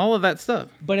 all of that stuff.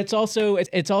 But it's also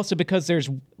because there's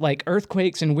like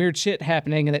earthquakes and weird shit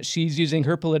happening, and that she's using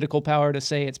her political power to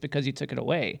say it's because you took it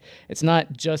away. It's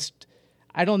not just,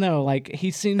 I don't know, like he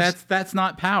seems... That's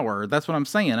not power. That's what I'm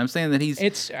saying. I'm saying that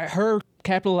it's her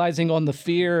capitalizing on the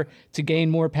fear to gain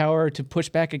more power to push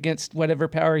back against whatever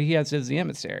power he has as the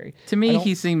emissary. To me,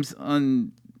 he seems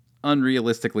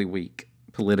unrealistically weak.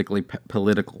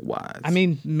 Political wise. I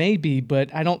mean, maybe,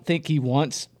 but I don't think he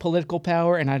wants political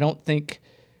power, and I don't think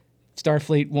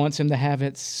Starfleet wants him to have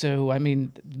it. So, I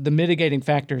mean, the mitigating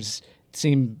factors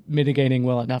seem mitigating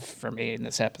well enough for me in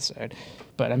this episode.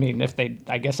 But I mean,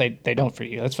 I guess they don't for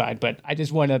you. That's fine. But I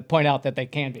just want to point out that they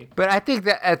can be. But I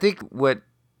think what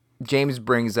James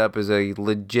brings up is a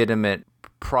legitimate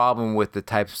problem with the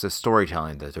types of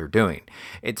storytelling that they're doing.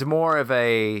 It's more of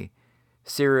a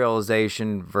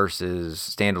serialization versus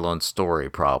standalone story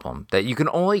problem that you can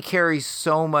only carry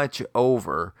so much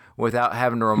over without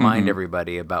having to remind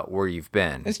everybody about where you've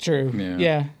been. It's true.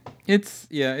 Yeah. I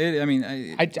just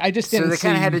just didn't so they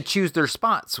kind of see... had to choose their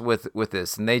spots with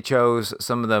this, and they chose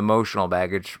some of the emotional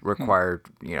baggage required,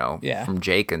 from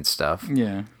Jake and stuff.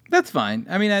 Yeah, that's fine.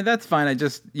 I mean, that's fine. I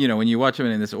just, when you watch them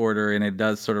in this order, and it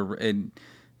does sort of,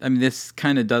 this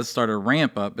kind of does start a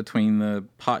ramp up between the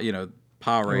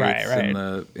Pirates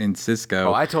and Sisko.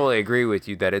 Oh, I totally agree with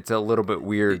you that it's a little bit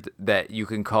weird that you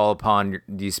can call upon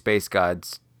these space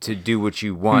gods to do what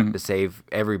you want to save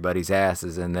everybody's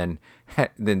asses, and then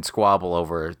squabble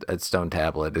over a stone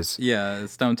tablet a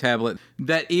stone tablet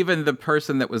that even the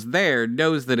person that was there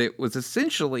knows that it was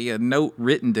essentially a note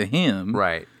written to him,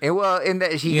 right? And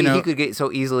that he could get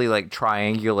so easily like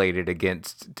triangulated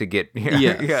against to get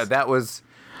that was.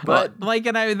 But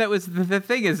that was the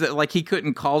thing is that like he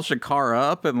couldn't call Shakaar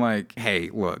up and like,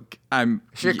 hey, look,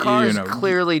 Shakar's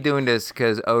clearly doing this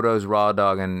because Odo's raw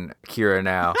dogging Kira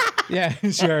now. Yeah,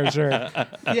 sure.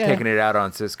 Taking it out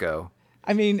on Sisko.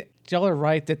 I mean, y'all are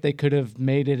right that they could have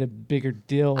made it a bigger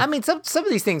deal. I mean, some of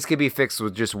these things could be fixed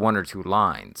with just one or two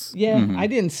lines. Yeah, I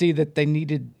didn't see that they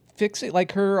needed fix it,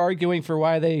 like her arguing for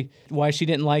why she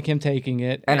didn't like him taking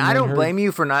it. And I don't blame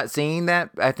you for not seeing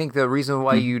that. I think the reason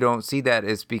why you don't see that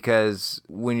is because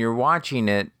when you're watching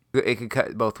it, it could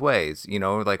cut both ways.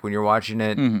 Like when you're watching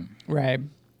it right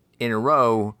in a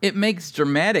row, it makes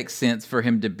dramatic sense for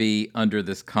him to be under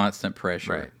this constant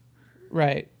pressure. Right.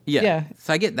 Right. Yeah.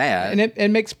 So I get that. And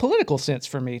it makes political sense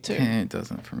for me, too. It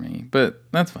doesn't for me, but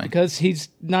that's fine. Because he's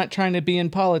not trying to be in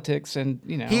politics and,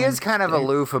 He is kind of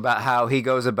aloof about how he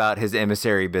goes about his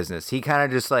emissary business. He kind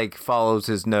of just like follows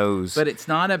his nose. But it's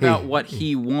not about what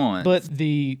he wants. But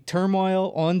the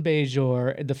turmoil on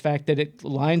Bajor, the fact that it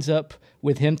lines up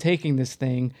with him taking this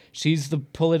thing, she's the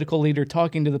political leader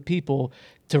talking to the people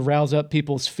to rouse up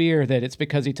people's fear that it's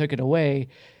because he took it away,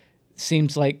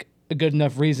 seems like a good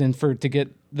enough reason to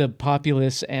get the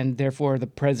populace and therefore the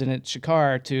President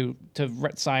Shakar to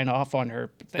sign off on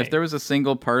her thing. If there was a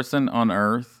single person on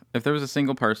Earth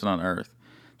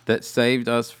that saved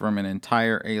us from an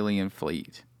entire alien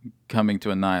fleet coming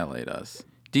to annihilate us,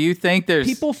 do you think there's...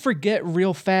 People forget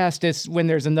real fast when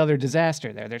there's another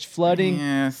disaster there. There's flooding.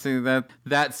 Yeah, see,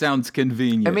 that sounds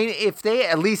convenient. I mean, if they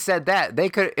at least said that, they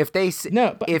could. If they said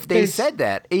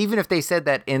that, even if they said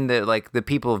that in the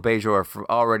people of Bajor are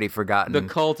already forgotten. The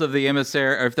cult of the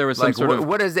emissary, or if there was some sort of...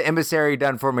 What has the emissary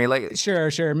done for me? Like,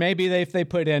 sure. Maybe if they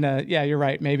put in yeah, you're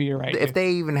right. Maybe you're right. If they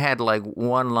even had like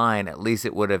one line, at least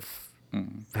it would have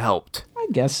helped. I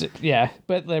guess, yeah.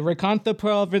 But the Rakantha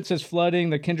province is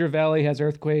flooding, the Kendra Valley has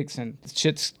earthquakes, and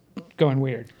shit's going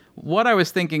weird. What I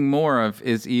was thinking more of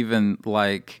is even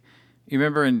like, you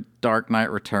remember in Dark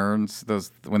Knight Returns,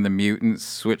 when the mutants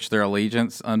switched their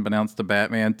allegiance, unbeknownst to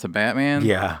Batman,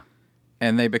 Yeah.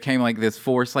 And they became like this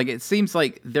force. Like, it seems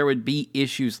like there would be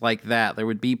issues like that. There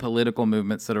would be political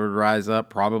movements that would rise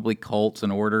up, probably cults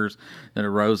and orders that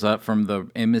arose up from the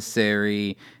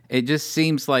emissary. It just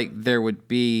seems like there would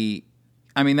be...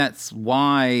 I mean, that's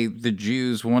why the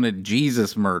Jews wanted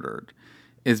Jesus murdered,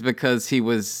 is because he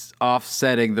was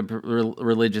offsetting the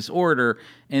religious order,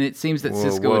 and it seems that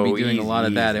Cisco would be doing a lot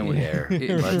of that. And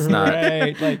let's not.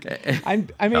 Right. Like, I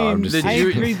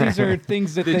agree. These are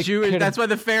things that that's why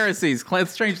the Pharisees.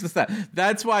 Let's change this.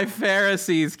 That's why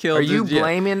Pharisees killed. Are you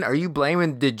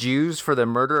blaming the Jews for the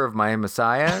murder of my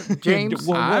Messiah, James?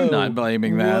 Whoa. I'm not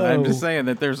blaming that. I'm just saying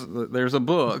that there's a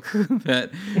book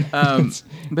that.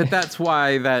 But that's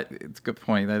why it's a good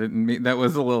point. I didn't mean that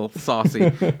was a little saucy.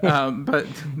 But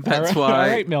that's why. All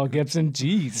right, Mel Gibson.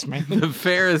 Jeez, man. The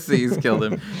Pharisees killed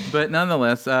him. But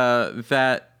nonetheless,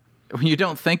 that when you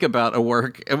don't think about a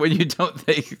work, and when you don't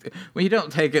take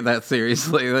it that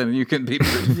seriously, then you can be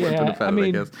pretty fortunate about it, I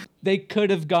guess. They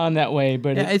could have gone that way,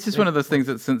 but it's just one of those things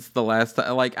that since the last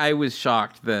time, like, I was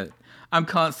shocked that I'm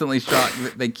constantly shocked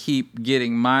that they keep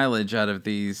getting mileage out of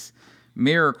these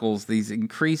miracles, these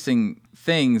increasing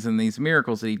things and these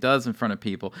miracles that he does in front of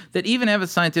people that even have a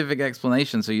scientific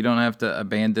explanation, so you don't have to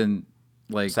abandon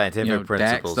scientific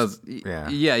principles.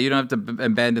 You don't have to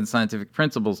abandon scientific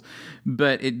principles,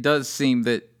 but it does seem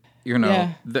that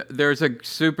there's a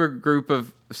super group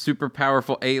of super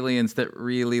powerful aliens that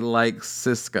really like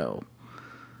Cisco.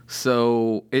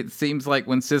 So it seems like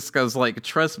when Cisco's like,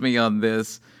 trust me on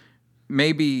this,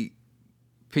 maybe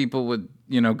people would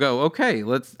go, okay,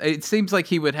 it seems like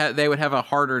they would have a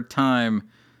harder time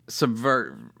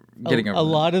getting over a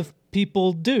lot of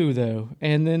people do, though,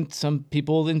 and then some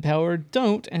people in power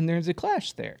don't, and there's a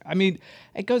clash there. I mean,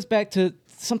 it goes back to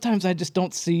sometimes I just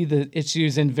don't see the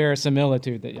issues in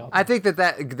verisimilitude that y'all. I think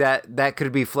that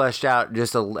could be fleshed out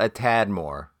just a tad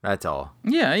more. That's all.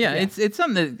 Yeah. It's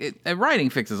something that writing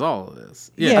fixes all of this.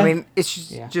 Yeah. I mean, it's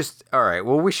just all right.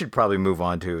 Well, we should probably move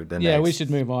on to the next. Yeah, we should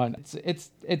move on.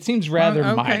 It seems rather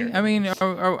minor. I mean,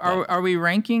 are we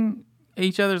ranking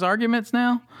each other's arguments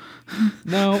now?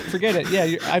 No, forget it.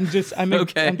 Yeah, I'm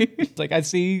okay. I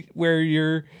see where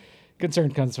your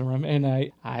concern comes from, and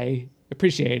I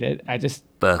appreciate it. I just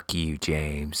fuck you,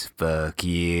 James. Fuck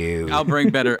you. I'll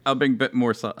bring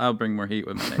more heat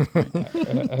with my next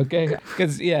point. Okay,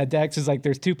 because Dax is like,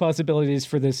 there's two possibilities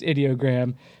for this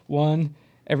ideogram. One,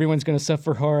 everyone's going to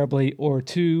suffer horribly, or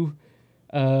two,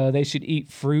 they should eat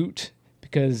fruit.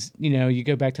 Because, you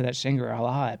go back to that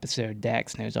Shangri-La episode,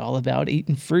 Dax knows all about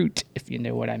eating fruit, if you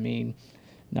know what I mean.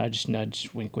 Nudge, nudge,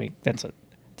 wink, wink. It's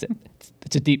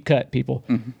a deep cut, people.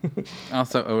 Mm-hmm.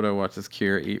 Also, Odo watches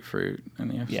Kira eat fruit in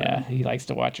the episode. Yeah, he likes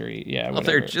to watch her eat. Yeah,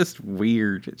 they're just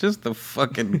weird. It's just the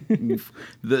fucking...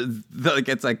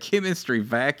 it's a chemistry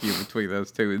vacuum between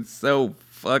those two. It's so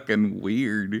fucking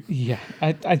weird. Yeah,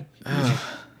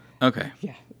 Okay.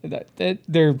 Yeah,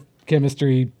 they're...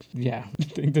 chemistry,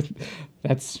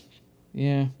 that's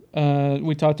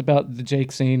we talked about the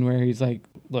Jake scene where he's like,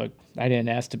 look, I didn't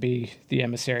ask to be the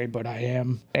emissary, but I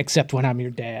am, except when I'm your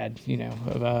dad,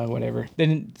 whatever.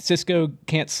 Then Cisco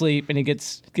can't sleep and he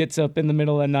gets up in the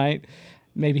middle of the night.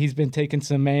 Maybe he's been taking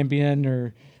some Ambien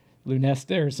or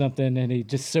Lunesta or something, and he's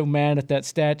just so mad at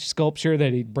that sculpture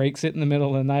that he breaks it in the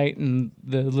middle of the night, and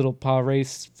the little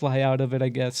Pah-wraiths fly out of it, I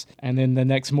guess. And then the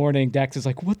next morning, Dax is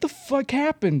like, "What the fuck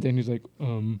happened?" And he's like,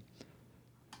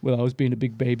 well, I was being a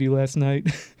big baby last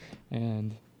night,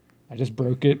 and I just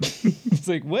broke it." It's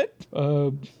like, what?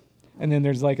 And then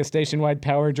there's like a station-wide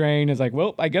power drain. It's like,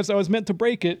 well, I guess I was meant to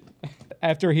break it.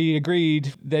 After he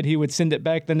agreed that he would send it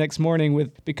back the next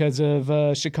morning because of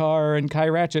Shakaar and Kai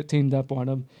Ratchet teamed up on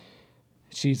him.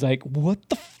 She's like, what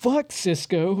the fuck,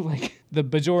 Cisco? Like, the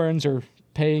Bajorans are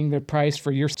paying the price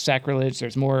for your sacrilege.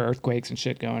 There's more earthquakes and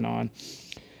shit going on.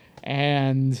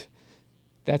 And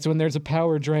that's when there's a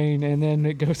power drain, and then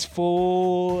it goes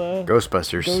full...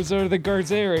 Ghostbusters. Those are the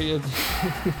Garzarians.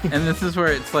 And this is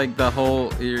where it's like the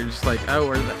whole... You're just like, oh,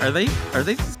 are they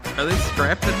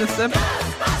scrapped in this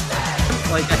episode?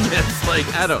 Like, I guess,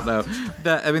 like, I don't know.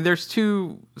 There's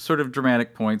two sort of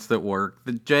dramatic points that work.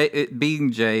 It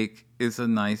being Jake is a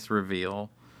nice reveal.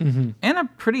 Mm-hmm. And a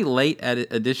pretty late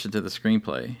addition to the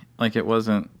screenplay. Like, it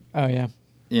wasn't... Oh, yeah.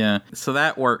 Yeah. So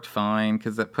that worked fine,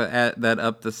 because that put that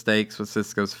up the stakes with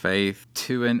Sisko's faith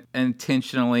to an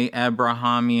intentionally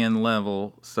Abrahamian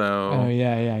level. So... Oh,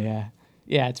 yeah.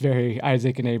 Yeah, it's very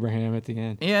Isaac and Abraham at the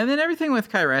end. Yeah, and then everything with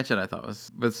Kai Ratchet I thought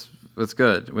was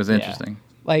good. Was interesting. Yeah.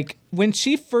 Like, when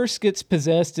she first gets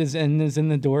possessed is in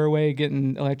the doorway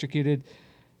getting electrocuted,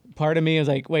 part of me is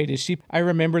like, wait, is she... I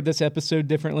remembered this episode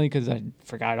differently because I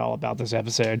forgot all about this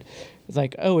episode. It's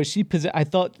like, oh, is she possessed? I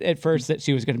thought at first that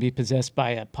she was going to be possessed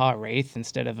by a Pah-wraith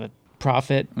instead of a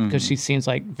prophet, because she seems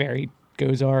like very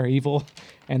Gozar evil.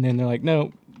 And then they're like,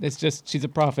 no, it's just she's a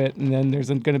prophet. And then there's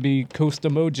going to be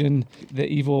Kostamogen, the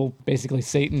evil, basically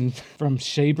Satan from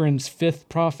Shabran's fifth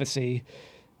prophecy,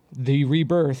 the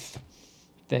rebirth,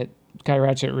 that Kai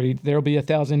Ratchet read, there'll be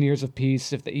 1,000 years of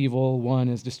peace if the evil one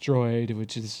is destroyed,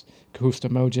 which is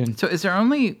Kostamogen. So is there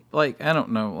only, like, I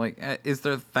don't know, like, is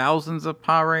there thousands of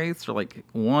Pah-wraiths, or like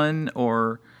one,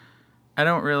 or I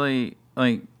don't really,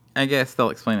 like, I guess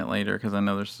they'll explain it later, because I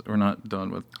know we're not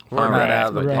done with We're not out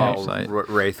of the Right.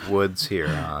 Wraith Woods here,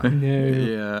 huh? No.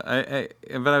 Yeah,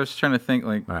 but I was trying to think,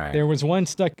 like... All right. There was one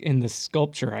stuck in the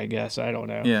sculpture, I guess. I don't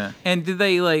know. Yeah. And did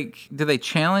they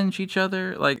challenge each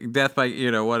other? Like, death by,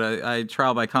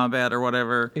 trial by combat or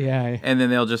whatever? Yeah. And then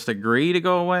they'll just agree to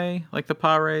go away, like the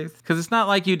Pah-wraith? Because it's not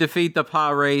like you defeat the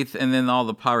Pah-wraith and then all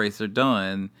the Pah-wraiths are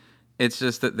done. It's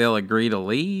just that they'll agree to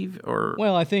leave, or...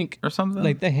 Well, I think... Or something?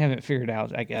 Like, they haven't figured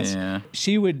out, I guess. Yeah.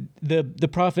 She would... The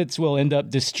prophets will end up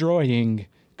destroying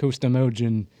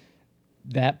Kostamogen,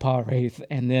 that Pah-wraith,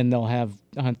 and then they'll have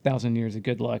 1,000 years of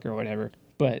good luck or whatever.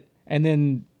 And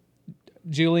then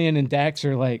Julian and Dax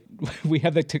are like, we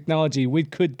have the technology, we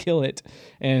could kill it.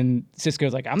 And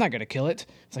Sisko's like, I'm not going to kill it.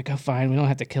 It's like, oh, fine, we don't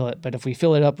have to kill it. But if we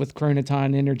fill it up with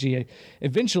chronoton energy,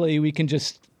 eventually we can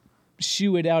just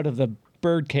shoo it out of the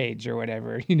bird cage or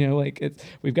whatever.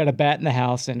 We've got a bat in the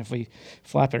house, and if we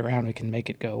flap it around, we can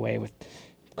make it go away with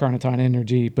chronoton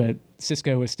energy. But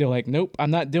Sisko is still like, nope,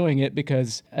 I'm not doing it,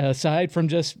 because aside from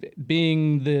just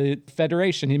being the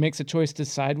Federation, he makes a choice to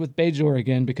side with Bajor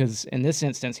again, because in this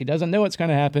instance, he doesn't know what's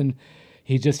going to happen.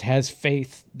 He just has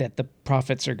faith that the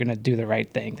prophets are going to do the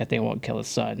right thing, that they won't kill his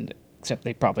son, except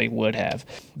they probably would have.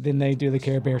 Then they do the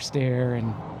Care Bear stare,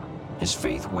 and his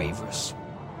faith wavers.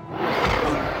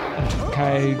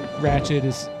 Kai Ratchet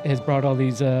has brought all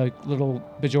these little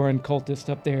Bajoran cultists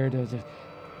up there to the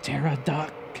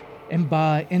Teradak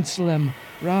Emba Insulem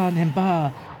Ran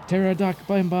Emba Teradak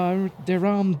Bemba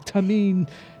Deram Tamin,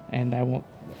 and I won't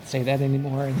say that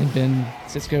anymore. And then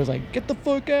Sisko's like, get the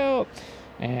fuck out,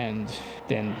 and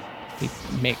then he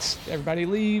makes everybody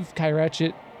leave. Kai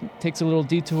Ratchet takes a little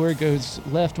detour, goes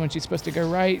left when she's supposed to go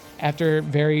right. After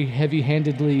very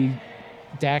heavy-handedly,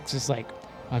 Dax is like,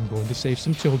 I'm going to save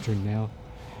some children now,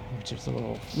 which is a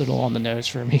little on the nose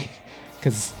for me,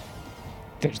 because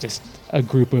there's just a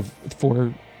group of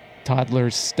 4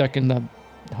 toddlers stuck in the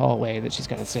hallway that she's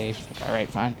got to save. Like, all right,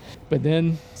 fine. But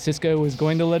then Sisko was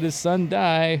going to let his son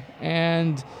die,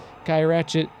 and Kai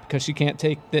Ratchet, because she can't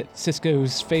take that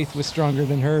Sisko's faith was stronger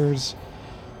than hers,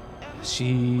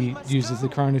 she uses the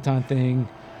chronoton thing,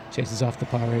 chases off the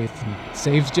Pah-wraith, and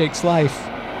saves Jake's life.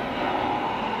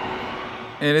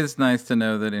 It is nice to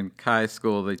know that in Kai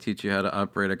school they teach you how to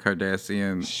operate a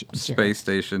Cardassian space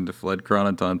station to flood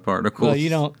chronoton particles. Well,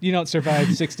 you don't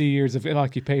survive 60 years of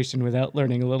occupation without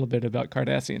learning a little bit about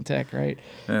Cardassian tech, right?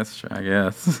 That's true, I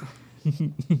guess.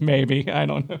 Maybe, I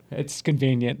don't know. It's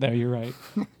convenient, though. You're right.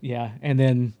 Yeah, and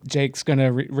then Jake's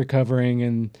gonna recovering,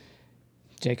 and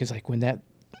Jake is like, when that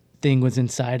thing was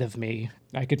inside of me,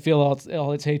 I could feel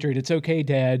all its hatred. It's okay,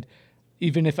 Dad.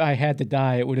 Even if I had to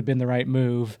die, it would have been the right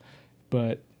move.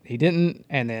 But he didn't.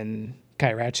 And then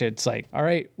Kai Ratchet's like, all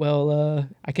right, well,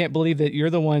 I can't believe that you're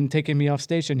the one taking me off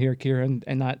station here, Kira,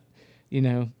 and not,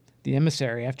 the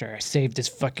emissary after I saved his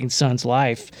fucking son's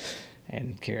life.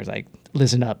 And Kira's like,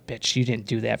 listen up, bitch. You didn't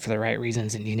do that for the right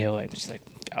reasons, and you know it. And she's like,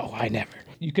 oh, I never.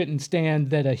 You couldn't stand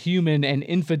that a human and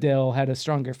infidel had a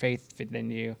stronger faith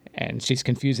than you. And she's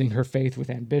confusing her faith with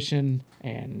ambition,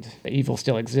 and the evil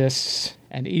still exists.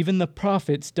 And even the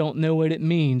prophets don't know what it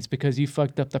means because you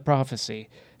fucked up the prophecy.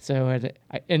 So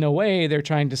in a way, they're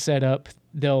trying to set up,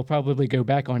 they'll probably go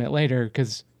back on it later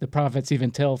because the prophets even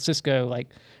tell Cisco, like,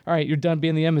 all right, you're done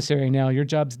being the emissary now. Your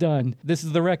job's done. This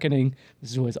is the reckoning.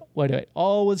 This is what it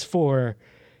all was for.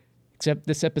 Except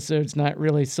this episode's not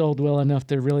really sold well enough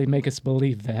to really make us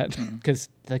believe that. Because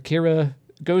the Kira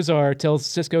Gozar tells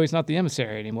Cisco he's not the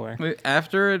emissary anymore. Wait,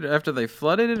 after they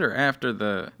flooded it, or after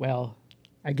the... Well,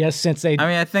 I guess since they... I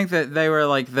mean, I think that they were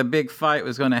like, the big fight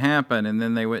was going to happen, and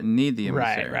then they wouldn't need the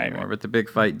emissary anymore. But the big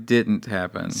fight didn't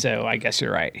happen. So I guess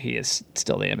you're right. He is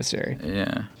still the emissary.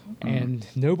 Yeah. And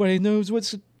nobody knows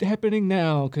what's happening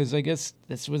now because I guess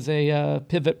this was a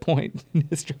pivot point in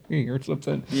history or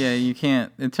something. Yeah, you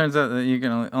can't. It turns out that you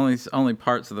can only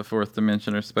parts of the fourth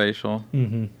dimension are spatial.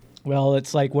 Mm-hmm. Well,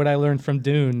 it's like what I learned from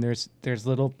Dune. There's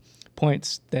little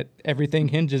points that everything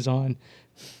hinges on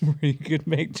where you could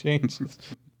make changes.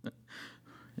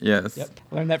 Yes. Yep.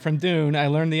 I learned that from Dune. I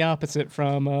learned the opposite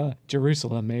from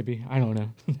Jerusalem. Maybe, I don't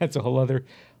know. That's a whole other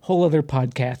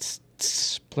podcast.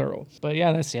 Plural. But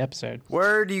yeah, that's the episode.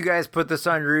 Where do you guys put this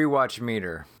on your rewatch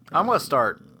meter? I'm going to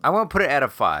start. I'm going to put it at a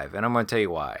 5, and I'm going to tell you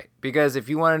why. Because if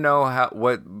you want to know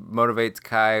what motivates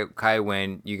Kai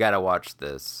Wynn, you got to watch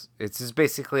this. It's just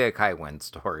basically a Kai Wynn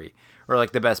story, or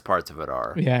like the best parts of it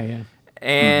are. Yeah.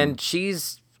 And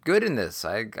she's good in this.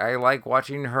 I like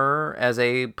watching her as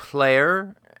a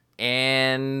player,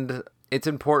 and it's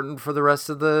important for the rest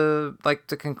of the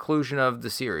conclusion of the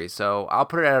series. So I'll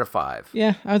put it at a 5.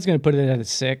 Yeah, I was going to put it at a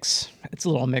 6. It's a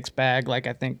little mixed bag, like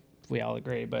I think we all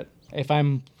agree. But if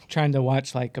I'm trying to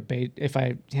watch like a bait,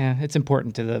 it's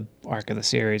important to the arc of the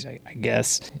series, I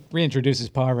guess.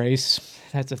 Reintroduces Paw Race.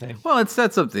 That's a thing. Well, it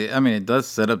sets up it does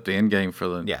set up the end game for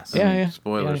the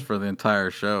spoilers for the entire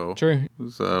show. True.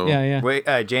 So yeah. Wait,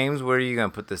 James, where are you gonna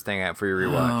put this thing at for your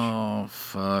rewatch? Oh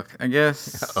fuck! I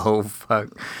guess. Oh fuck!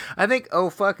 I think oh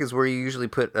fuck is where you usually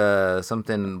put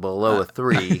something below a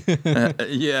 3. Yeah.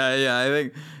 I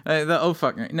think the oh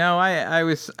fuck. No, I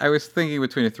was thinking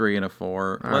between a 3 and a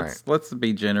 4. Let's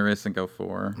be generous and go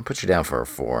 4. I'll put you down for a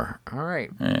 4. All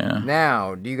right. Yeah.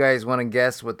 Now, do you guys want to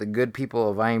guess what the good people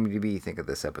of IMDb think of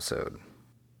this episode?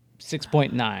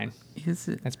 6.9. Is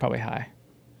it? That's probably high.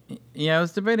 Yeah, I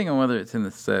was debating on whether it's in the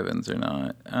 7s or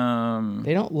not.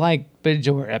 They don't like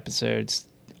Bajor episodes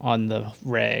on the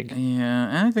reg. Yeah,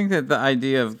 and I think that the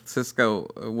idea of Cisco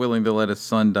willing to let his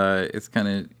son die is kind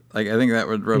of like, I think that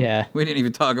would rub. Yeah. We didn't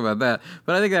even talk about that,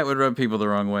 but I think that would rub people the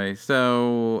wrong way.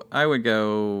 So I would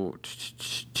go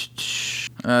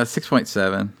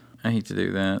 6.7. I hate to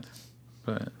do that,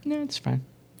 but No, it's fine.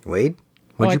 Wade,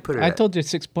 what'd you put it I at? told you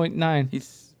 6.9. I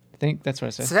think that's what I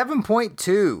said.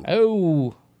 7.2.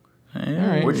 Oh. All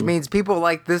right. Which means people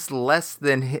like this less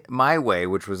than My Way,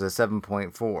 which was a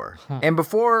 7.4. And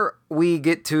before we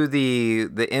get to the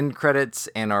end credits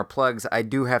and our plugs, I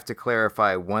do have to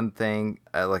clarify one thing,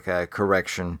 like a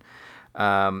correction.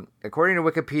 According to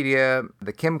Wikipedia,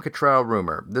 the Kim Cattrall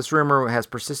rumor. This rumor has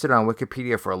persisted on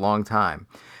Wikipedia for a long time.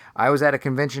 I was at a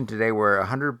convention today where a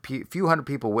few hundred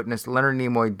people witnessed Leonard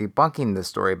Nimoy debunking this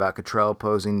story about Cattrall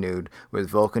posing nude with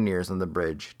Vulcan ears on the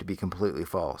bridge to be completely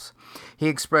false. He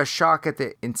expressed shock at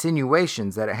the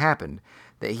insinuations that it happened,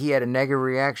 that he had a negative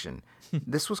reaction.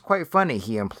 This was quite funny,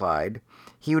 he implied.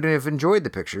 He would have enjoyed the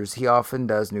pictures. He often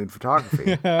does nude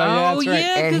photography. Oh, that's right.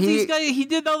 yeah, And because he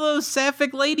did all those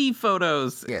sapphic lady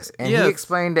photos. Yes, and he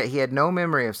explained that he had no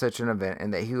memory of such an event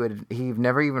and that he'd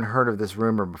never even heard of this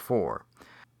rumor before.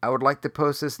 I would like to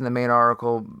post this in the main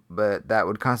article, but that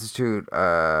would constitute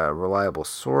a reliable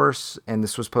source, and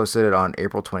this was posted on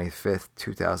April 25th,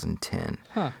 2010.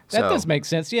 That does make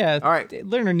sense. Yeah. All right.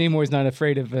 Leonard Nimoy's not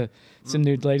afraid of some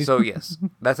nude ladies. So yes,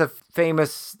 that's a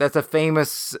famous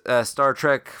Star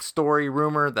Trek story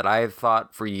rumor that I've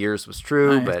thought for years was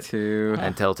true, but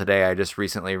until today, I just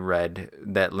recently read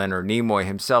that Leonard Nimoy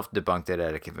himself debunked it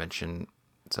at a convention.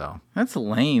 So that's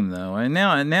lame, though. And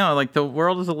now, like, the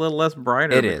world is a little less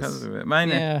brighter because of it.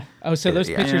 Yeah. Oh, so those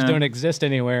pictures don't exist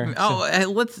anywhere.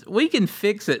 Oh, we can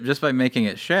fix it just by making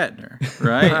it Shatner,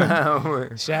 right?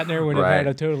 Shatner would have had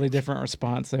a totally different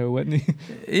response, though, wouldn't he?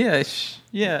 Yeah.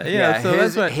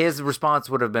 So his response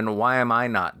would have been, "Why am I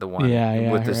not the one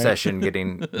with the session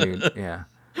getting nude?" Yeah.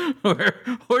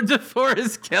 or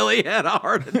DeForest Kelly had a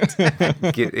heart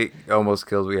attack. It almost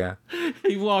kills me. Yeah.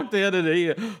 He walked in and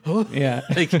he, Yeah.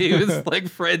 like he was like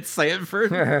Fred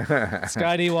Sanford.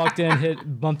 Scotty walked in,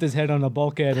 bumped his head on a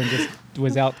bulkhead, and just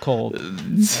was out cold.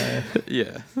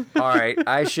 Yeah. All right.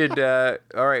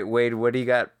 All right, Wade, what do you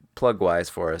got plug-wise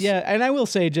for us? Yeah, and I will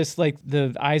say, just like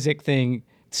the Isaac thing,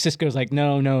 Cisco's like,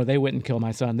 no, they wouldn't kill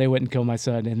my son. They wouldn't kill my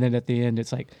son. And then at the end,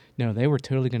 it's like, no, they were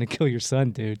totally going to kill your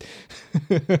son, dude.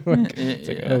 It's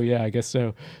like, oh, yeah, I guess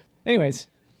so. Anyways.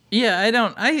 Yeah,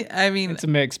 I mean. It's a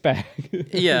mixed bag.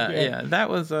 Yeah. That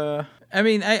was, I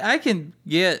mean, I can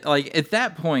get, like, at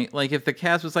that point, like, if the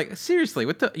cast was like, seriously,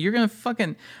 you're going to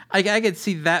fucking, I could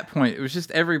see that point. It was just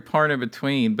every part in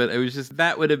between, but it was just,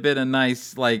 that would have been a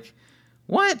nice, like,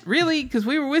 what? Really? Because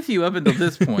we were with you up until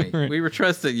this point. Right. We were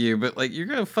trusting you, but like you're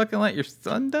gonna fucking let your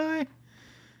son die?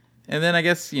 And then I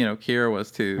guess Kira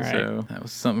was too. Right. So that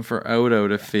was something for Odo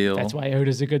to feel. That's why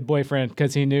Odo's a good boyfriend,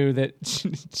 because he knew that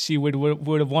she would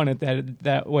have wanted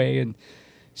that way, and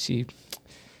she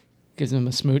gives him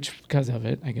a smooch because of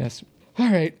it, I guess.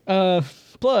 All right,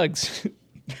 plugs.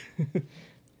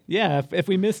 Yeah, if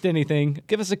we missed anything,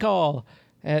 give us a call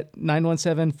at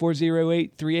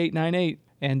 917-408-3898.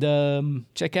 And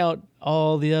check out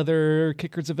all the other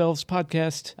Kickers of Elves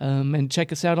podcast. And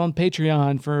check us out on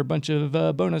Patreon for a bunch of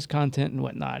bonus content and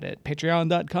whatnot at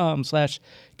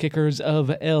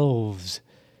patreon.com/kickersofelves.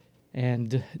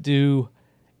 And do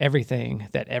everything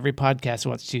that every podcast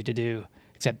wants you to do.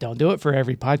 Except don't do it for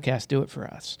every podcast. Do it for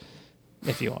us.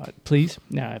 If you want. Please.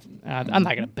 No, I'm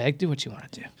not going to beg. Do what you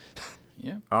want to do.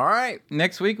 Yeah. All right.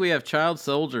 Next week we have Child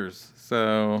Soldiers.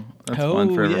 So that's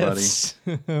fun for everybody. Yes.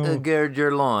 Gird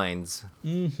your loins.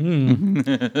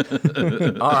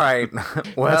 Mm-hmm. All right.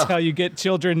 Well, that's how you get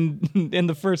children in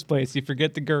the first place. You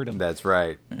forget to gird them. That's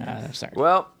right. Sorry.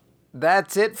 Well,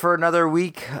 that's it for another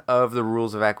week of the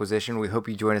Rules of Acquisition. We hope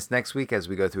you join us next week as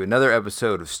we go through another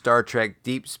episode of Star Trek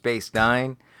Deep Space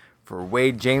Nine. For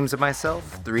Wade, James, and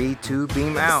myself, 3, 2,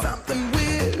 beam out. Something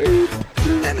weird,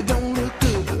 and it don't look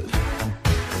good.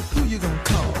 Who you gonna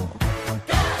call?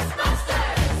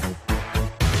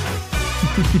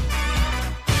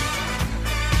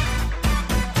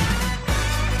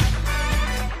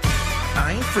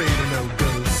 I ain't afraid of no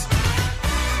ghosts.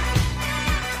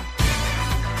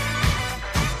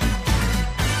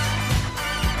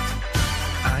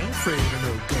 I ain't afraid of